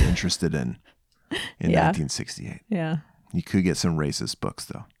kid's interested in 1968. Yeah. You could get some racist books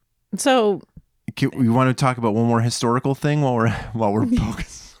though. So We want to talk about one more historical thing while we're poking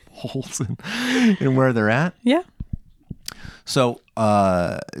holes in where they're at. Yeah. So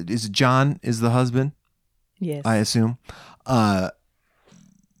is John is the husband? Yes. I assume.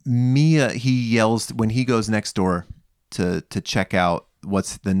 Mia, he yells when he goes next door to check out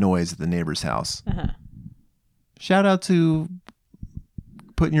what's the noise at the neighbor's house. Shout out to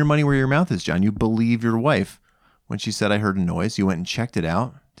putting your money where your mouth is, John. You believe your wife when she said, I heard a noise. You went and checked it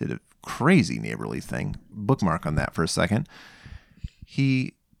out. Did a crazy neighborly thing. Bookmark on that for a second.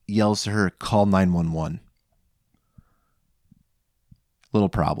 He yells to her, call 911. Little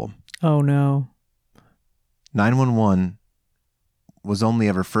problem. Oh no. 911 was only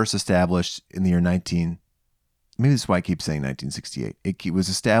ever first established in the year maybe that's why I keep saying 1968. It was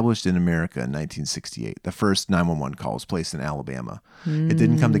established in America in 1968. The first 911 call was placed in Alabama. It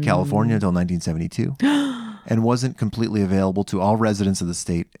didn't come to California until 1972 and wasn't completely available to all residents of the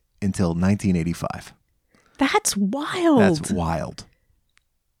state until 1985. That's wild. That's wild.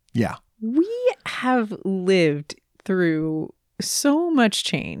 Yeah. We have lived through so much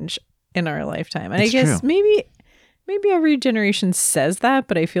change in our lifetime. And It's I guess true. maybe every generation says that,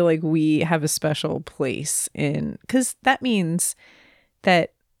 but I feel like we have a special place because that means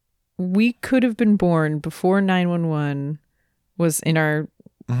that we could have been born before 911 was in our,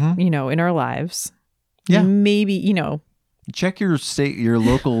 in our lives. Yeah. Maybe, Check your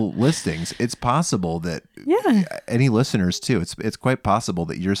local listings. It's possible that any listeners too, it's quite possible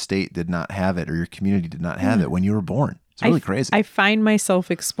that your state did not have it or your community did not have it when you were born. It's really crazy. I find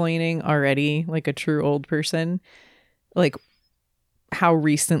myself explaining already, like a true old person, like how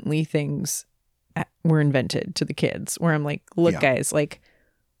recently things were invented to the kids, where I'm like, look, guys, like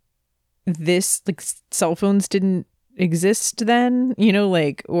this, like cell phones didn't exist then,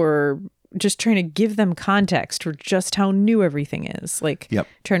 or just trying to give them context for just how new everything is. Like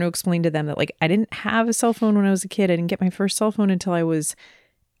trying to explain to them that like, I didn't have a cell phone when I was a kid. I didn't get my first cell phone until I was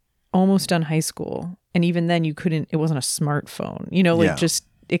almost done high school. And even then it wasn't a smartphone, just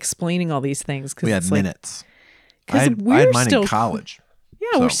explaining all these things. We had minutes. I had mine in college.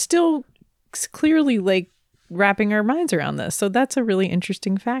 Yeah, we're still clearly like wrapping our minds around this. So that's a really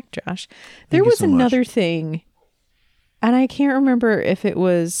interesting fact, Josh. There was another thing, and I can't remember if it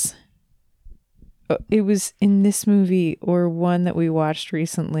was in this movie or one that we watched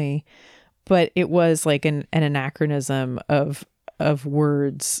recently, but it was like an anachronism of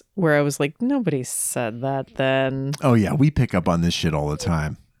words where I was like, nobody said that then. Oh yeah, we pick up on this shit all the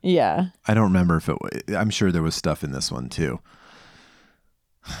time. Yeah. I don't remember if I'm sure there was stuff in this one too.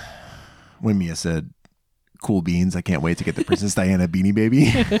 When Mia said, cool beans, I can't wait to get the Princess Diana Beanie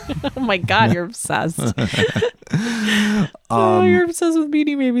Baby. Oh my God, you're obsessed. You're obsessed with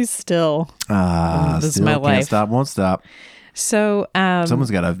Beanie Babies still. This is my life. Can't stop, won't stop. So someone's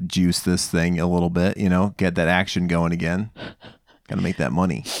got to juice this thing a little bit, get that action going again. Got to make that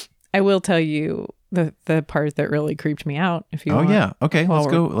money. I will tell you the part that really creeped me out. If you want. Yeah. Okay.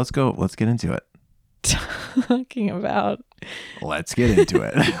 Let's go. Let's get into it. Talking about. Let's get into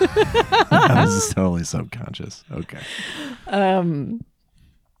it. That was totally subconscious. Okay.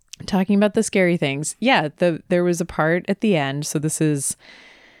 Talking about the scary things. Yeah. There was a part at the end. So this is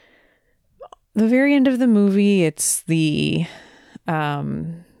the very end of the movie. It's the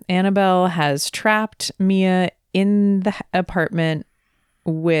Annabelle has trapped Mia in the apartment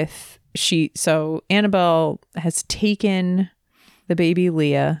so Annabelle has taken the baby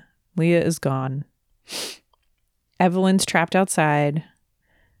Leah. Leah is gone. Evelyn's trapped outside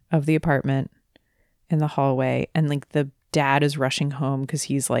of the apartment in the hallway, and like the dad is rushing home because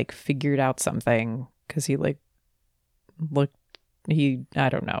he's like figured out something because he like I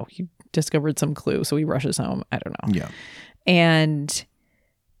don't know, he discovered some clue, so he rushes home. I don't know. Yeah. And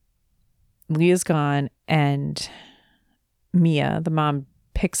Leah's gone, and Mia, the mom,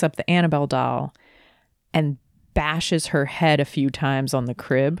 picks up the Annabelle doll and bashes her head a few times on the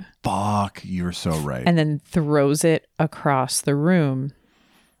crib. Fuck, you're so right. And then throws it across the room.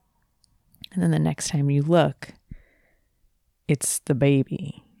 And then the next time you look, it's the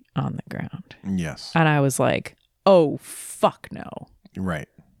baby on the ground. Yes. And I was like, oh, fuck no. Right.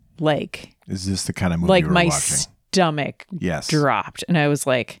 Like, is this the kind of movie like we're my watching? Stomach dropped. And I was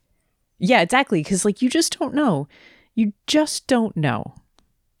like, yeah, exactly. Because like, you just don't know. You just don't know.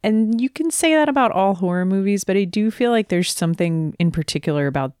 And you can say that about all horror movies, but I do feel like there's something in particular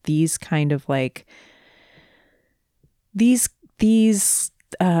about these kind of like these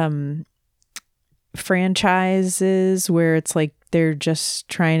franchises where it's like they're just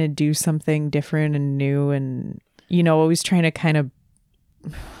trying to do something different and new, and you know, always trying to kind of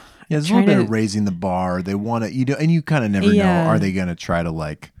there's a little bit of raising the bar. They want to, and you kind of never know, are they going to try to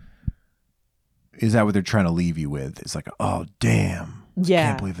like, is that what they're trying to leave you with? It's like, oh damn,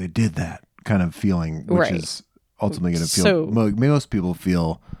 can't believe they did that kind of feeling, which is ultimately going to feel, most people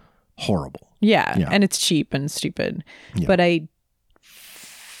feel horrible. Yeah, and it's cheap and stupid. Yeah. But I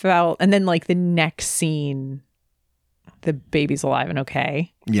felt, and then like the next scene, the baby's alive and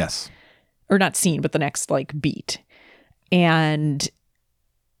okay. Yes. Or not scene, but the next like beat.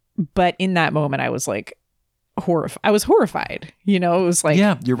 But in that moment I was like I was horrified. You know, it was like,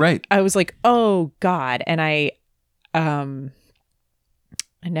 yeah, you're right. I was like, oh God. And I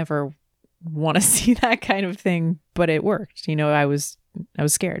never want to see that kind of thing, but it worked. You know, I was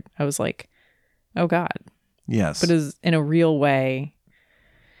scared. I was like, oh God. Yes. But it was in a real way.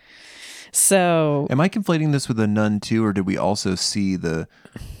 So am I conflating this with The Nun too, or did we also see the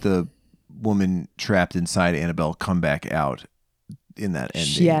woman trapped inside Annabelle come back out in that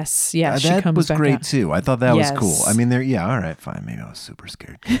ending? Yes, yeah, that was great too. I thought that was cool. I mean, all right, fine. Maybe I was super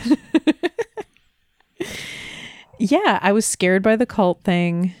scared. Yeah, I was scared by the cult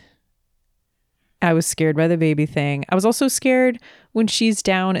thing. I was scared by the baby thing. I was also scared when she's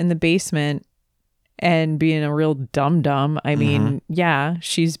down in the basement and being a real dum-dum. I mean, yeah,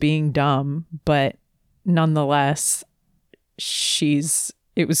 she's being dumb, but nonetheless,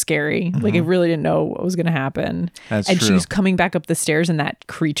 it was scary. Like, I really didn't know what was going to happen. That's and true. she's coming back up the stairs and that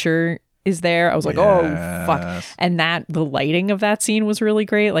creature is there. I was like, oh, fuck. And the lighting of that scene was really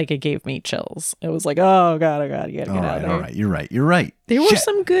great. Like, it gave me chills. It was like, oh, God, you gotta get out of there. All right, you're right. There were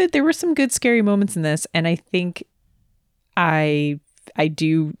some good scary moments in this. And I think I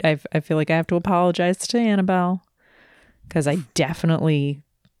feel like I have to apologize to Annabelle, because I definitely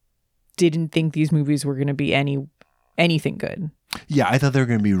didn't think these movies were going to be anything good. Yeah, I thought they were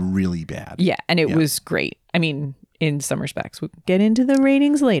going to be really bad. Yeah, and it was great. I mean, in some respects. We'll get into the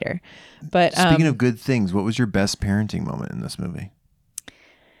ratings later. But speaking of good things, what was your best parenting moment in this movie?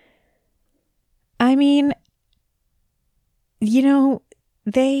 I mean, you know,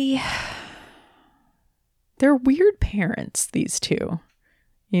 they're weird parents, these two.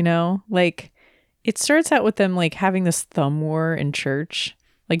 You know, like, it starts out with them like having this thumb war in church,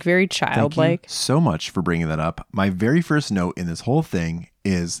 like very childlike. Thank you so much for bringing that up. My very first note in this whole thing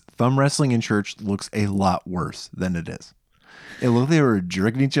is thumb wrestling in church looks a lot worse than it is. It looked like they were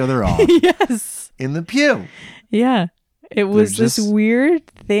jerking each other off. Yes. In the pew. Yeah. It was this weird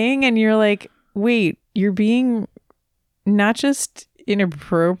thing. And you're like, wait, you're being not just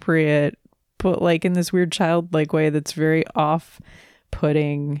inappropriate, but like in this weird childlike way that's very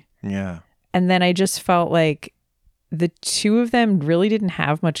off-putting. Yeah. And then I just felt like the two of them really didn't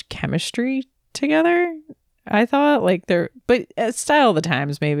have much chemistry together. I thought like but style of the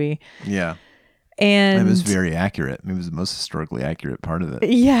times maybe. Yeah. And it was very accurate. It was the most historically accurate part of it.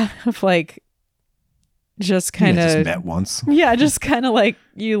 Yeah. Of like, just kind of just met once. Yeah. Just kind of like,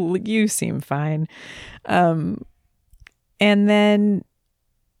 you seem fine. And then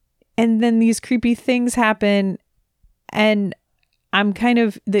these creepy things happen, and I'm kind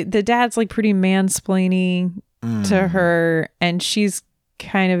of, the dad's like pretty mansplaining to her, and she's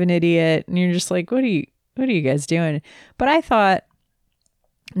kind of an idiot, and you're just like, what are you guys doing? But I thought,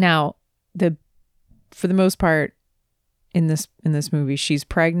 now for the most part in this movie, she's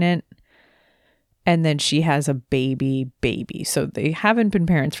pregnant, and then she has a baby. So they haven't been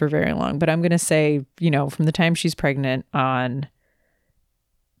parents for very long, but I'm going to say, you know, from the time she's pregnant on,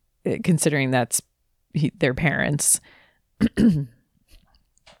 considering that's their parents. Because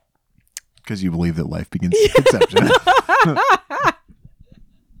you believe that life begins at conception.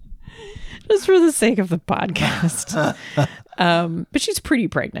 Just for the sake of the podcast. But she's pretty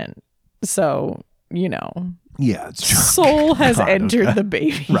pregnant. So Yeah, it's true. soul has God, entered okay. the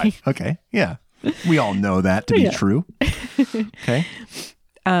baby. Right. Okay. Yeah. We all know that to be true. Okay.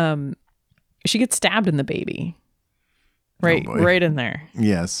 She gets stabbed in the baby. Right. Oh, boy. Right in there.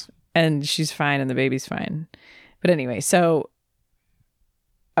 Yes. And she's fine and the baby's fine. But anyway, so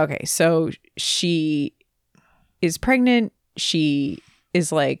she is pregnant. She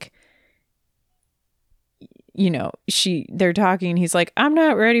is like, they're talking. He's like, I'm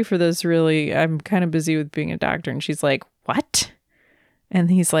not ready for this, really. I'm kind of busy with being a doctor. And she's like, what? And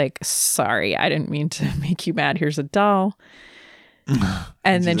he's like, sorry, I didn't mean to make you mad. Here's a doll.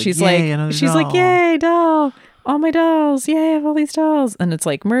 And then she's like, yay, doll. All my dolls. Yay, I have all these dolls. And it's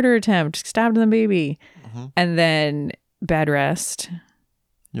like murder attempt, stabbed in the baby. Mm-hmm. And then bed rest.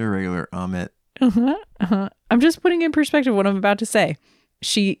 You're a regular Amit. I'm just putting in perspective what I'm about to say.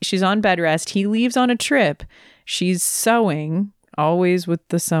 She's on bed rest. He leaves on a trip. She's sewing, always with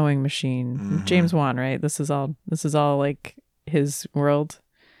the sewing machine. Mm-hmm. James Wan, right? This is all like his world.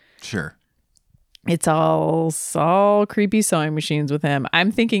 Sure. It's all creepy sewing machines with him.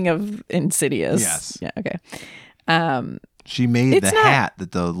 I'm thinking of Insidious. Yes. Yeah. Okay. She made the hat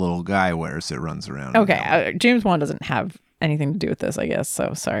that the little guy wears that runs around. Okay. James Wan doesn't have anything to do with this, I guess.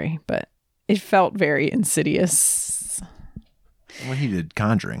 So sorry, but it felt very Insidious. Well, he did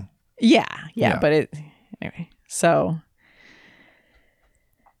Conjuring. Yeah. But anyway. So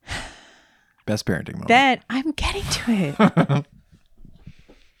best parenting moment. then I'm getting to it.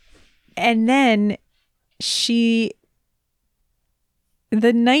 And then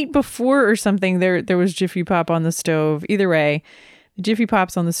the night before or something, there was Jiffy Pop on the stove. Either way, the Jiffy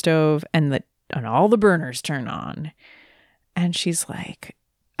Pop's on the stove and all the burners turn on. And she's like,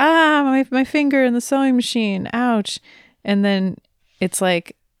 my finger in the sewing machine. Ouch. And then it's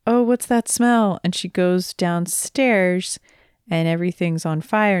like, oh, what's that smell? And she goes downstairs and everything's on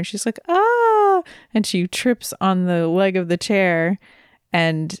fire. And she's like, ah. And she trips on the leg of the chair.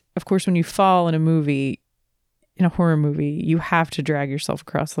 And of course, when you fall in a horror movie, you have to drag yourself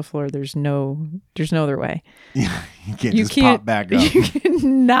across the floor. There's no other way. Yeah, you can't pop back up. You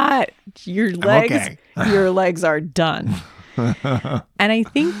cannot. Your legs, okay. Your legs are done. And I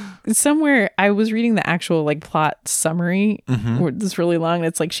think somewhere I was reading the actual plot summary. Where it's really long. And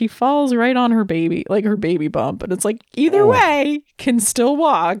it's like she falls right on her baby, like her baby bump. And it's like either way can still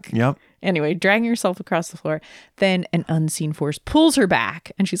walk. Yep. Anyway, dragging herself across the floor. Then an unseen force pulls her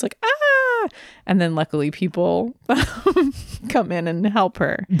back and she's like, ah. And then luckily people come in and help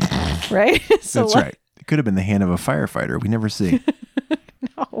her. Right? So that's right. It could have been the hand of a firefighter. We never see.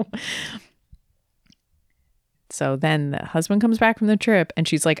 No. So then the husband comes back from the trip and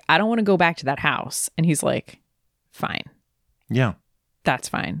she's like, I don't want to go back to that house. And he's like, fine. Yeah. That's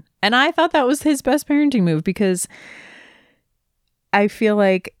fine. And I thought that was his best parenting move because I feel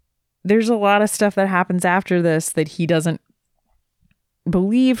like there's a lot of stuff that happens after this that he doesn't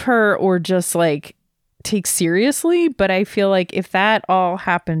believe her or just take seriously. But I feel like if that all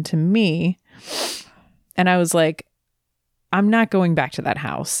happened to me and I was like, I'm not going back to that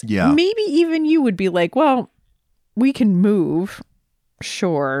house. Yeah. Maybe even you would be like, well, we can move.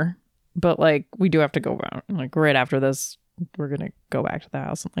 Sure. But we do have to go out. Right after this, we're going to go back to the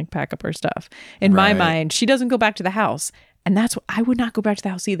house and pack up our stuff. In my mind, she doesn't go back to the house. And that's what I would not go back to the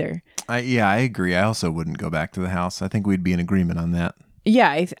house either. I agree. I also wouldn't go back to the house. I think we'd be in agreement on that.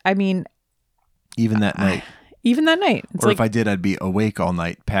 Yeah. I mean, even that night. It's or if I did, I'd be awake all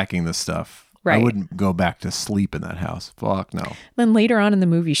night packing the stuff. Right. I wouldn't go back to sleep in that house. Fuck no. Then later on in the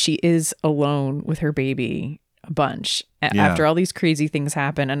movie, she is alone with her baby a bunch after all these crazy things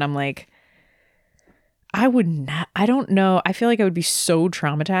happen. And I'm like, I don't know. I feel like I would be so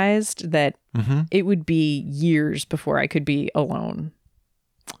traumatized that it would be years before I could be alone.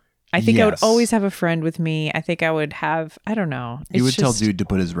 I think I would always have a friend with me. I think I would have, I don't know. You would tell dude to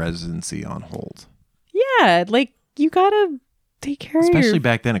put his residency on hold. Yeah. You gotta take care of Especially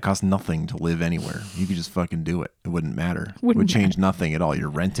back then, it cost nothing to live anywhere. You could just fucking do it. It wouldn't matter. It would change nothing at all. You're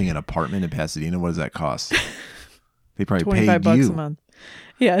renting an apartment in Pasadena. What does that cost? They probably paid $25 you. a month.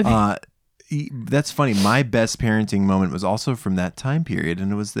 Yeah. That's funny. My best parenting moment was also from that time period,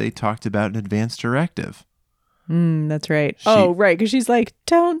 and it was they talked about an advance directive. That's right. Right. Because she's like,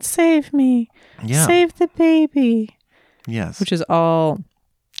 don't save me. Yeah. Save the baby. Yes. Which is all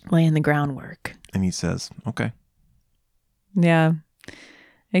laying the groundwork. And he says, okay. Yeah.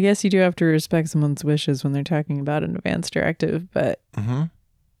 I guess you do have to respect someone's wishes when they're talking about an advance directive, but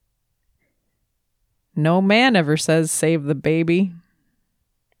no man ever says save the baby.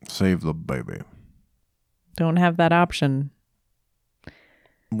 Save the baby. Don't have that option.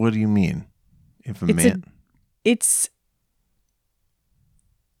 What do you mean? If It's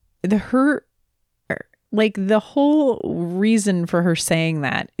like the whole reason for her saying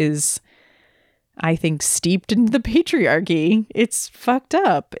that is, I think, steeped in the patriarchy. It's fucked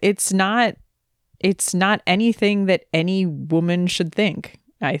up. It's not anything that any woman should think,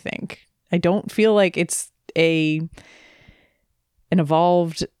 I think. I don't feel like it's an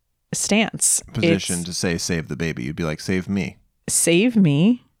evolved stance. Position to say save the baby. You'd be like, save me. Save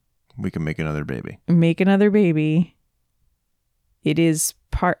me. We can make another baby. Make another baby. It is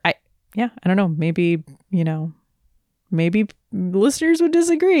I don't know. Maybe, maybe listeners would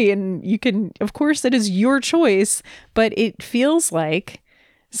disagree, and you can, of course, that is your choice, but it feels like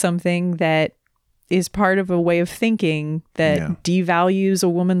something that is part of a way of thinking that devalues a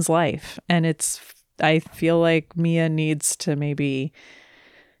woman's life. And I feel like Mia needs to maybe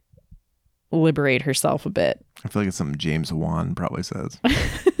liberate herself a bit. I feel like it's something James Wan probably says.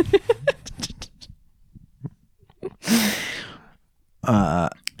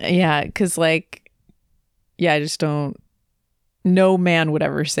 Yeah, because I just don't. No man would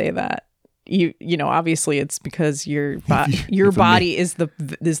ever say that. You know, obviously it's because your body is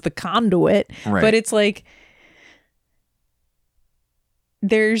the conduit, right. But it's like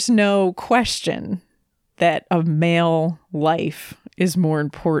there's no question that a male life is more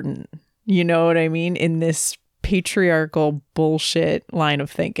important. You know what I mean? In this patriarchal bullshit line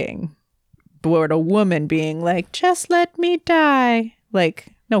of thinking. But a woman being like, just let me die. Like,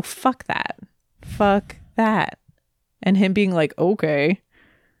 no, fuck that. Fuck that. And him being like, okay.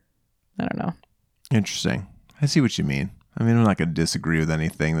 I don't know. Interesting. I see what you mean. I mean, I'm not going to disagree with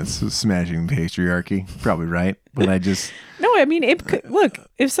anything that's smashing patriarchy. Probably right. But I just... No, I mean, look,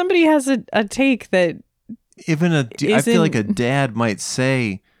 if somebody has a take that... Even I feel like a dad might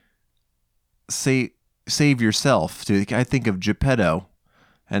say, save yourself. I think of Geppetto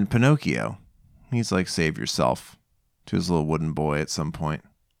and Pinocchio. He's like, save yourself to his little wooden boy at some point.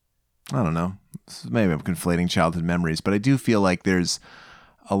 I don't know. Maybe I'm conflating childhood memories, but I do feel like there's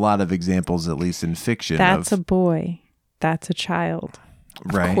a lot of examples, at least in fiction. That's a boy. That's a child.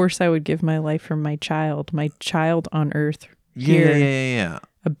 Right. Of course I would give my life for my child on earth. Here. Yeah.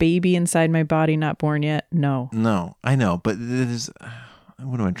 A baby inside my body, not born yet. No, I know, but it is.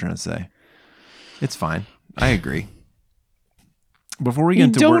 What am I trying to say? It's fine. I agree. Before we get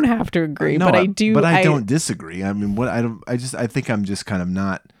into don't have to agree, but I do. But I don't disagree. I mean, I think I'm just kind of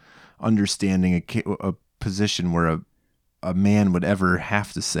not understanding a position where a man would ever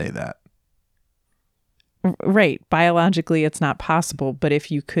have to say that. Right. Biologically, it's not possible. But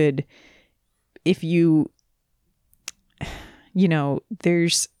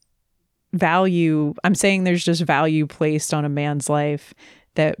there's value. I'm saying there's just value placed on a man's life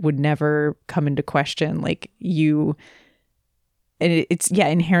that would never come into question. And it's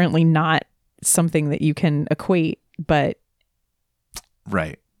inherently not something that you can equate, but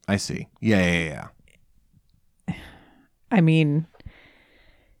right. I see. Yeah. I mean,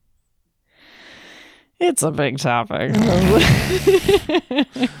 it's a big topic.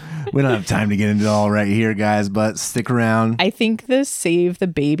 We don't have time to get into it all right here, guys, but stick around. I think the save the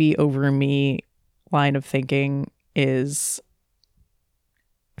baby over me line of thinking is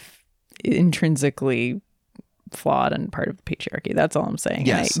intrinsically flawed and part of the patriarchy. That's all I'm saying.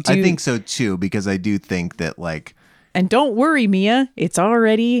 Yes, I think so too, because I do think that and don't worry, Mia, it's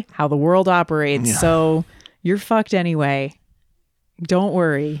already how the world operates. Yeah. So you're fucked anyway. Don't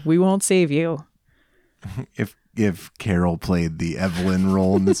worry. We won't save you. If Carol played the Evelyn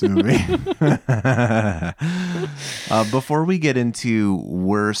role in this movie. Before we get into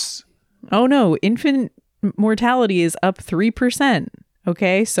worse. Oh no, infant mortality is up 3%.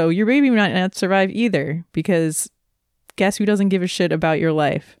 Okay, so your baby might not survive either, because guess who doesn't give a shit about your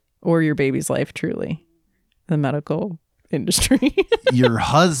life or your baby's life, truly? The medical industry. Your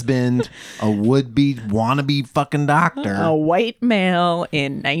husband, a would-be wannabe fucking doctor. A white male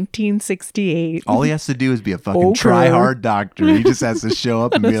in 1968. All he has to do is be a fucking try-hard doctor. He just has to show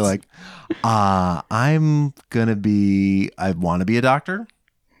up and be like, I want to be a doctor,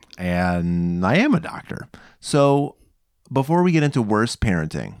 and I am a doctor. So before we get into worst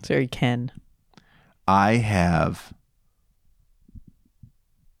parenting. Sorry, Ken. I have...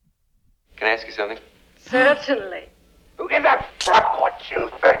 Can I ask you something? Certainly. Who gives a fuck what you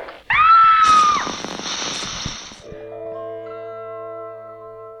think?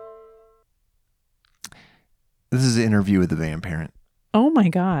 This is an interview with the van parent. Oh my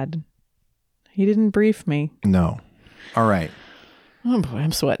God. He didn't brief me. No. All right. Oh boy,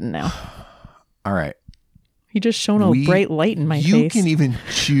 I'm sweating now. All right. He just shone a bright light in my face. You can even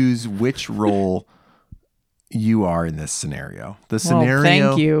choose which role you are in this scenario. The scenario.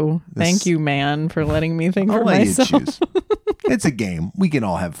 Thank you. Thank you, man, for letting me think for myself. You choose. It's a game. We can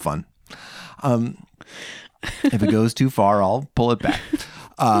all have fun. If it goes too far, I'll pull it back.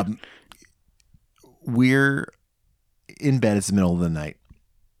 We're in bed. It's the middle of the night.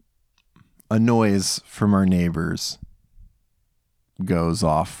 A noise from our neighbors goes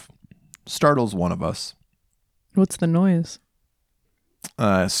off, startles one of us. What's the noise?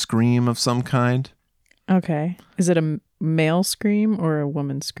 A scream of some kind. Okay. Is it a male scream or a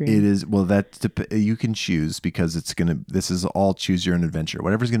woman scream? It is. Well, you can choose because this is all choose your own adventure.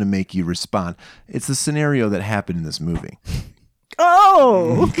 Whatever's going to make you respond. It's the scenario that happened in this movie.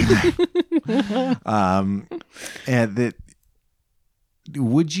 Oh! And that,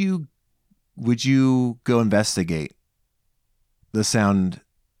 would you go investigate the sound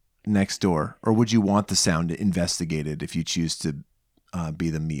next door, or would you want the sound investigated if you choose to be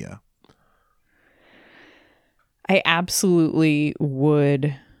the Mia? I absolutely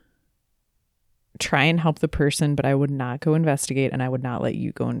would try and help the person, but I would not go investigate, and I would not let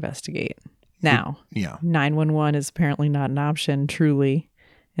you go investigate. Now, 911 is apparently not an option, truly,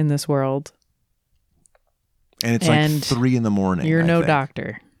 in this world. And it's like 3 a.m. You're no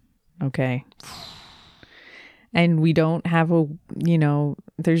doctor. Okay. And we don't have you're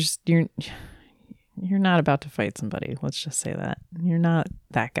not about to fight somebody. Let's just say that. You're not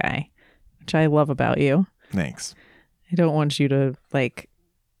that guy, which I love about you. Thanks. I don't want you to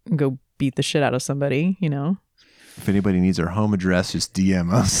go beat the shit out of somebody, If anybody needs our home address, just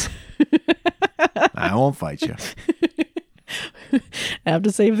DM us. I won't fight you. I have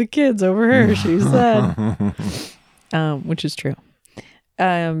to save the kids over her, she said. Which is true.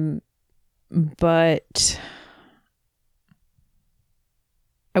 But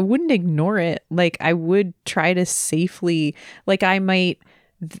I wouldn't ignore it. I would try to safely, I might,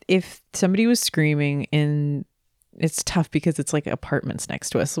 if somebody was screaming it's tough because it's apartments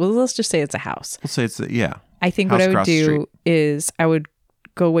next to us. Well, let's just say it's a house. Let's say it's I think house what I would across the do street. is I would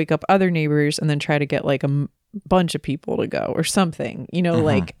go wake up other neighbors and then try to get a bunch of people to go or something,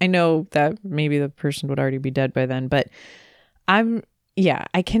 I know that maybe the person would already be dead by then, but I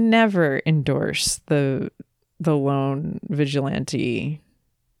can never endorse the lone vigilante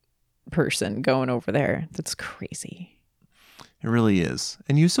person going over there. That's crazy. It really is.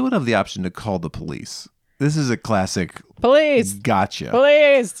 And you still would have the option to call the police. This is a classic police. Gotcha.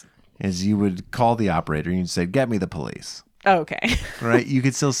 Police. As you would call the operator and you'd say, "Get me the police." Okay. Right? You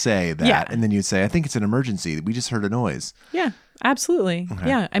could still say that. Yeah. And then you'd say, "I think it's an emergency. We just heard a noise." Yeah, absolutely. Okay.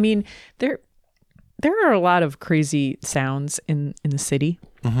 Yeah. I mean, there are a lot of crazy sounds in the city.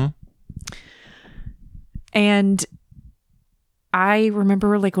 Mm-hmm. And I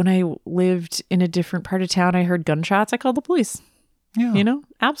remember when I lived in a different part of town, I heard gunshots. I called the police. Yeah.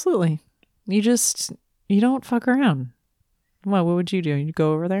 Absolutely. You don't fuck around. What would you do? You'd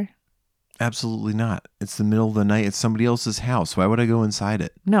go over there? Absolutely not. It's the middle of the night. It's somebody else's house. Why would I go inside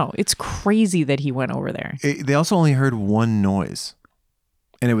it? No, it's crazy that he went over there. They also only heard one noise.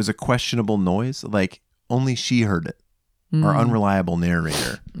 And it was a questionable noise. Only she heard it. Our unreliable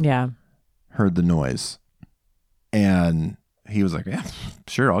narrator heard the noise. And he was like, "Yeah,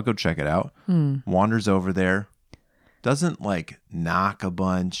 sure, I'll go check it out." Wanders over there. Doesn't knock a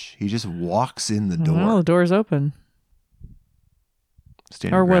bunch. He just walks in the door. Well, the door's open.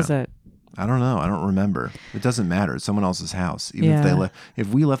 Or was it? I don't know. I don't remember. It doesn't matter. It's someone else's house. Even if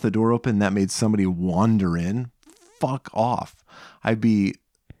we left the door open, that made somebody wander in. Fuck off. I'd be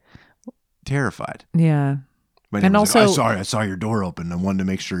terrified. Yeah. And also, I saw your door open. I wanted to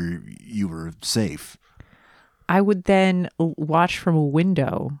make sure you were safe. I would then watch from a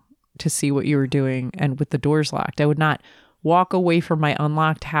window to see what you were doing, and with the doors locked. I would not walk away from my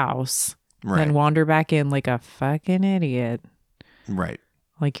unlocked house and wander back in like a fucking idiot. Right.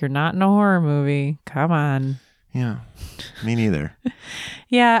 You're not in a horror movie. Come on. Yeah. Me neither.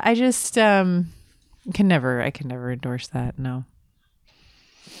 Yeah, I just can never endorse that. No.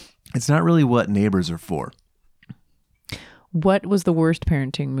 It's not really what neighbors are for. What was the worst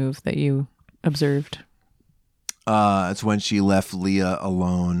parenting move that you observed? It's when she left Leah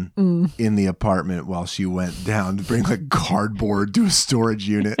alone in the apartment while she went down to bring cardboard to a storage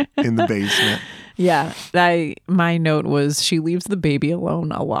unit in the basement. Yeah, my note was she leaves the baby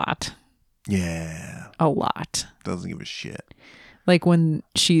alone a lot. Yeah. A lot. Doesn't give a shit. When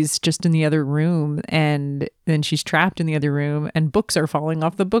she's just in the other room and then she's trapped in the other room and books are falling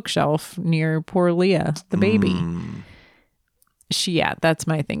off the bookshelf near poor Leah, the baby. That's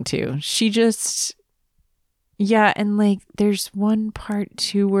my thing too. She just... Yeah, and there's one part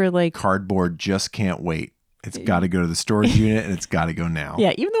too where cardboard just can't wait. It's got to go to the storage unit and it's got to go now.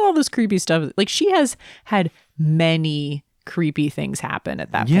 Yeah, even though all this creepy stuff, she has had many creepy things happen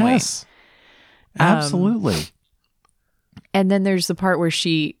at that point. Yes, absolutely. And then there's the part where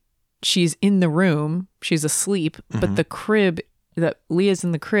she she's in the room, she's asleep, but the crib, that Leah's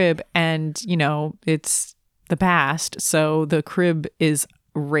in the crib, and it's the past, so the crib is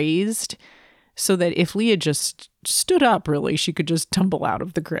raised so that if Leah just stood up, really, she could just tumble out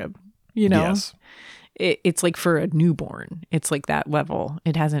of the crib. Yes. It's like for a newborn, it's like that level.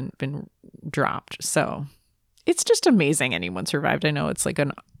 It hasn't been dropped, so it's just amazing anyone survived. I know it's like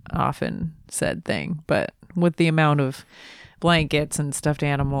an often said thing, but with the amount of blankets and stuffed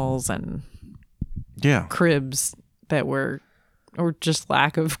animals and cribs that were, or just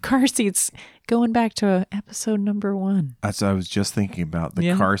lack of car seats, going back to episode number 1. That's what I was just thinking about,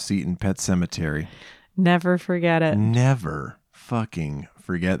 the car seat in Pet Sematary. Never forget it. Never fucking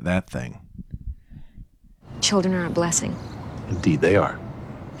forget that thing. Children are a blessing. Indeed they are.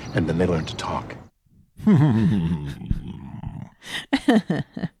 And then they learn to talk.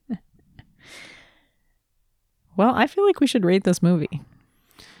 Well, I feel like we should rate this movie.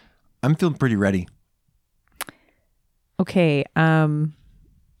 I'm feeling pretty ready. Okay,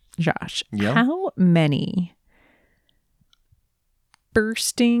 Josh, Yeah? how many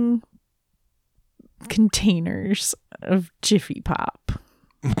bursting containers of Jiffy Pop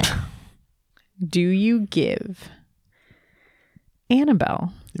do you give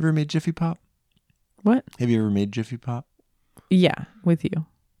Annabelle? You ever made Jiffy Pop? What? Have you ever made Jiffy Pop? Yeah, with you.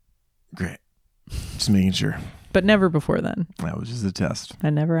 Great. Just making sure. But never before then. That was just a test.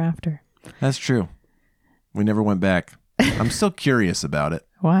 And never after. That's true. We never went back. I'm still curious about it.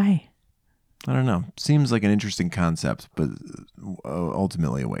 Why? I don't know. Seems like an interesting concept, but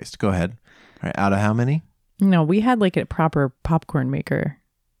ultimately a waste. Go ahead. All right. Out of how many? No, we had like a proper popcorn maker.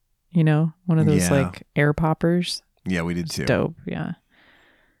 One of those like air poppers. Yeah, we did too. Dope. Yeah.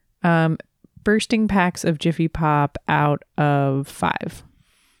 Bursting packs of Jiffy Pop out of 5.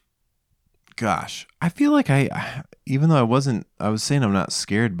 Gosh, I feel like even though I was saying I'm not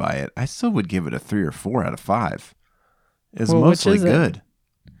scared by it, I still would give it a 3 or 4 out of 5. It's mostly good.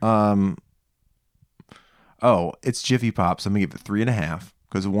 It's Jiffy Pop, so I'm gonna give it 3.5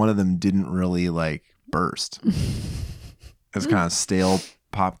 because one of them didn't really like burst. It's kind of stale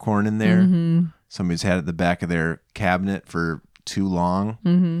popcorn in there. Mm-hmm. Somebody's had it at the back of their cabinet for too long.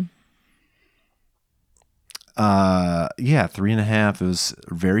 Mm-hmm. 3.5. It was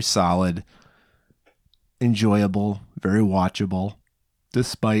very solid, enjoyable, very watchable,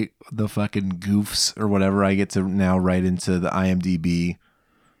 despite the fucking goofs or whatever. I get to now write into the IMDb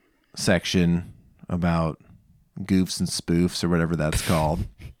section about goofs and spoofs or whatever that's called.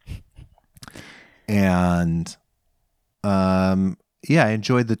 And I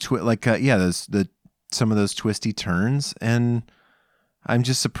enjoyed the some of those twisty turns, and I'm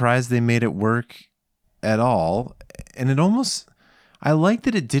just surprised they made it work at all. And I like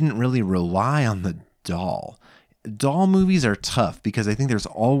that it didn't really rely on the doll. Doll movies are tough because I think there's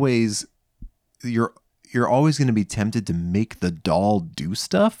always you're always going to be tempted to make the doll do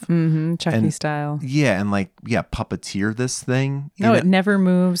stuff. Mm-hmm. Chucky style. Yeah, and puppeteer this thing. No, it never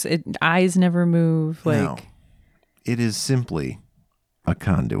moves. Eyes never move. No. It is simply a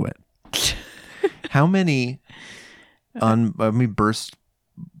conduit. How many burst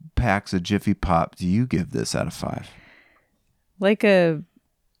packs of Jiffy Pop do you give this out of 5? Like a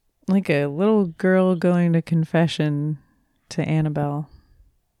little girl going to confession to Annabelle.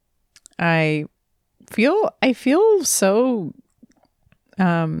 I feel so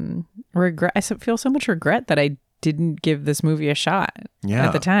regret. I feel so much regret that I didn't give this movie a shot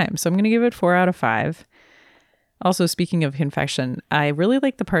at the time. So I'm going to give it 4 out of 5. Also, speaking of confession, I really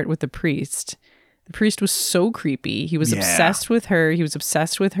like the part with the priest. The priest was so creepy. He was obsessed with her. He was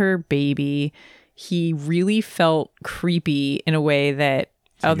obsessed with her baby. He really felt creepy in a way that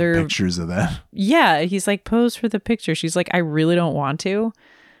other pictures of that. Yeah, he's like, pose for the picture. She's like, I really don't want to.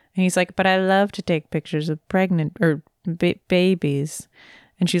 And he's like, but I love to take pictures of pregnant or babies.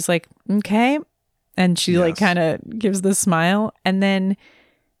 And she's like, okay. And she like kind of gives the smile. And then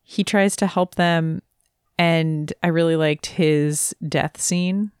he tries to help them. And I really liked his death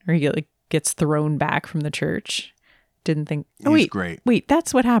scene where he gets thrown back from the church. Didn't think. He's great. Wait,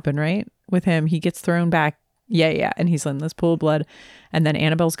 that's what happened, right? With him, he gets thrown back. Yeah. And he's in this pool of blood. And then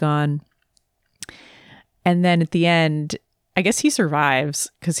Annabelle's gone. And then at the end, I guess he survives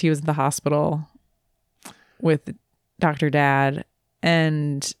because he was in the hospital with Dr. Dad.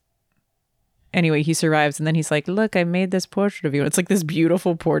 And anyway, he survives. And then he's like, look, I made this portrait of you. It's like this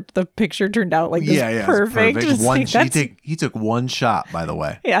beautiful portrait. The picture turned out like this perfect. He took one shot, by the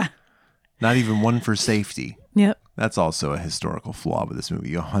way. Yeah. Not even one for safety. Yep. That's also a historical flaw with this movie.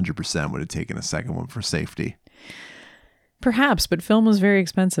 You 100% would have taken a second one for safety. Perhaps, but film was very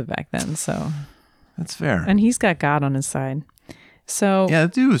expensive back then, so. That's fair. And he's got God on his side. So yeah,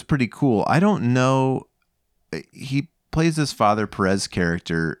 that dude was pretty cool. I don't know. He plays this Father Perez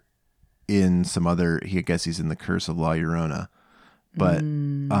character in some other. I guess he's in The Curse of La Llorona, but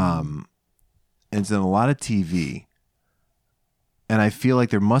it's in a lot of TV. And I feel like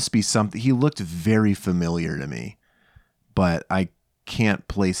there must be something. He looked very familiar to me, but I can't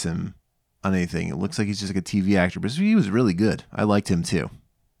place him on anything. It looks like he's just like a TV actor, but he was really good. I liked him too.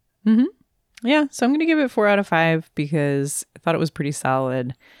 Mm-hmm. Yeah, so I'm going to give it 4 out of 5 because I thought it was pretty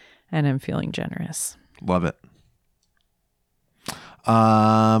solid and I'm feeling generous. Love it.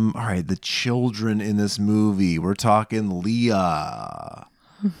 All right, the children in this movie. We're talking Leah.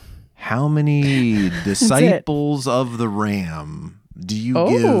 How many disciples of the ram do you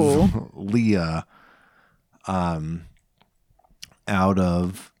give Leah out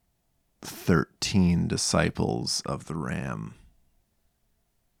of 13 disciples of the ram?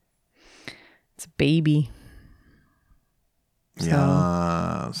 It's a baby. So,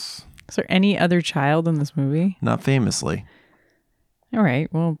 yes. Is there any other child in this movie? Not famously. All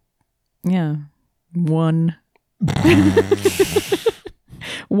right. Well, yeah. One.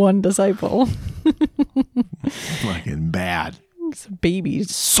 One disciple. Fucking bad. It's a baby.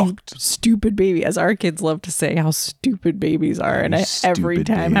 Stupid baby. As our kids love to say how stupid babies are. And I every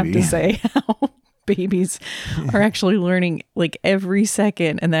time have to say how babies are actually learning like every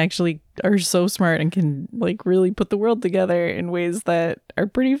second, and they actually are so smart and can like really put the world together in ways that are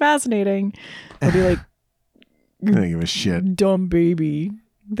pretty fascinating. I'll be like, I don't give a shit. Dumb baby.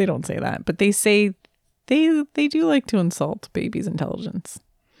 They don't say that, but they say they do like to insult babies' intelligence.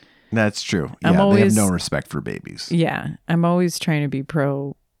 That's true. Yeah, they have no respect for babies. Yeah, I'm always trying to be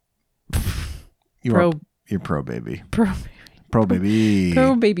pro. You're pro baby. Pro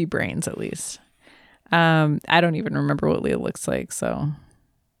baby brains, at least. I don't even remember what Leah looks like, so.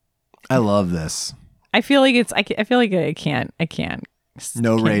 I love this. I feel like I feel like I can't.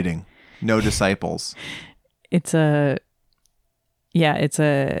 No rating. No disciples. It's a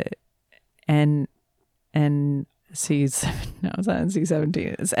NC7. No, it's not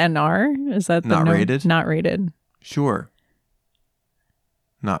NC-17. It's NR. Is that the not rated? Not rated. Sure.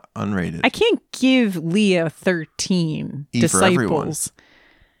 Not unrated. I can't give Leah 13 disciples.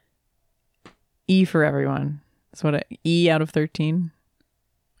 E for everyone. That's what E out of 13.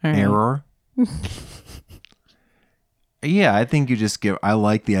 All right. Error. Yeah, I think you just give. I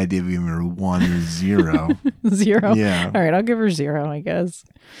like the idea of giving her 1 or 0. 0. Yeah. All right, I'll give her 0, I guess.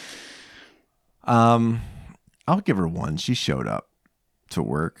 I'll give her 1. She showed up to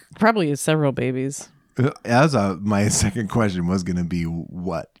work. Probably has several babies. As my second question was going to be,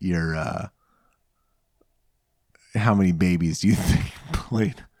 what your how many babies do you think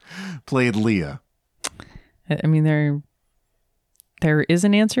played Leah? I mean, there is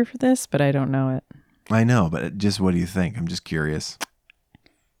an answer for this, but I don't know it. I know, but just what do you think? I'm just curious.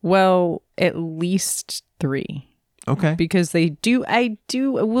 Well, at least 3. Okay. Because I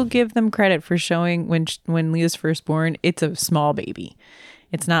will give them credit for showing when Leah's first born, it's a small baby.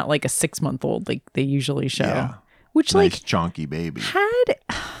 It's not like a 6-month-old like they usually show. Yeah. Which nice like chonky baby.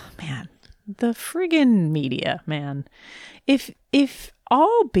 Man, the friggin' media, man. If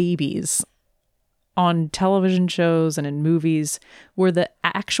all babies on television shows and in movies were the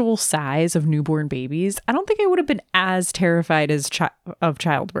actual size of newborn babies, I don't think I would have been as terrified of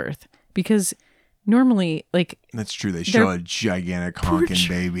childbirth, because normally, like, that's true. They show a gigantic honking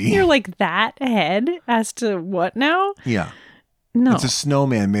baby. You're like that ahead as to what now? Yeah. No. It's a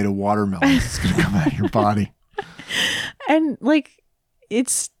snowman made of watermelons. It's going to come out of your body. And like,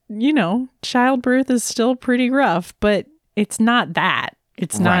 it's, childbirth is still pretty rough, but it's not that.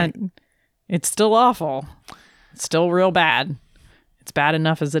 It's not, it's still awful. It's still real bad. It's bad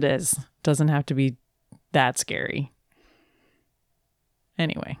enough as it is. It doesn't have to be that scary.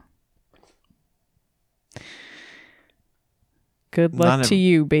 Anyway. Good luck to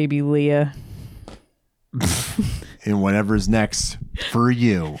you, baby Leah. And whatever's next for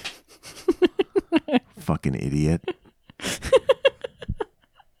you. Fucking idiot.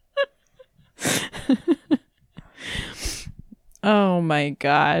 Oh my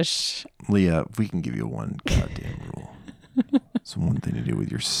gosh. Leah, we can give you one goddamn rule. It's one thing to do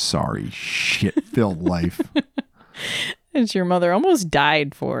with your sorry shit-filled life. It's your mother almost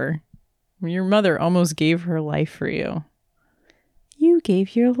died for. Your mother almost gave her life for you. You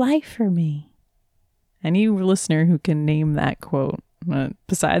gave your life for me. Any listener who can name that quote,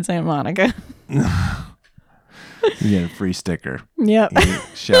 besides Aunt Monica. You get a free sticker. Yep.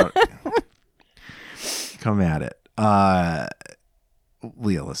 Shout. Come at it.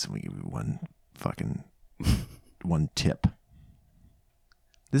 Leah, listen, we give you one tip.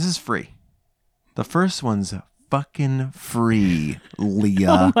 This is free. The first one's fucking free, Leah.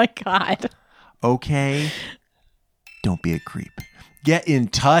 Oh my God. Okay? Don't be a creep. Get in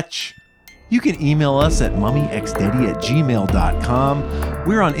touch. You can email us at mummyxdaddy@gmail.com.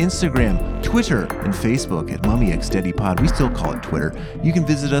 We're on Instagram, Twitter, and Facebook at mummyxdaddypod. We still call it Twitter. You can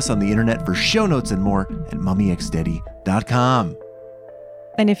visit us on the internet for show notes and more at mummyxdaddy.com.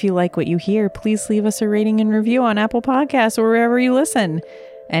 And if you like what you hear, please leave us a rating and review on Apple Podcasts or wherever you listen.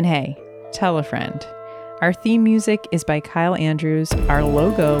 And hey, tell a friend. Our theme music is by Kyle Andrews. Our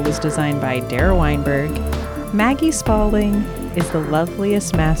logo was designed by Dara Weinberg. Maggie Spalding is the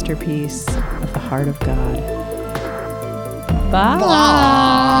loveliest masterpiece of the heart of God. Bye.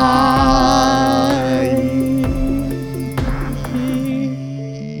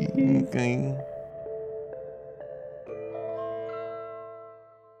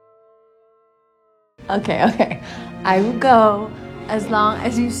 Okay. I will go as long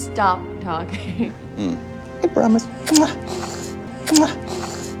as you stop talking. I promise.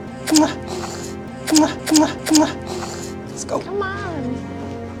 Let's go. Come on.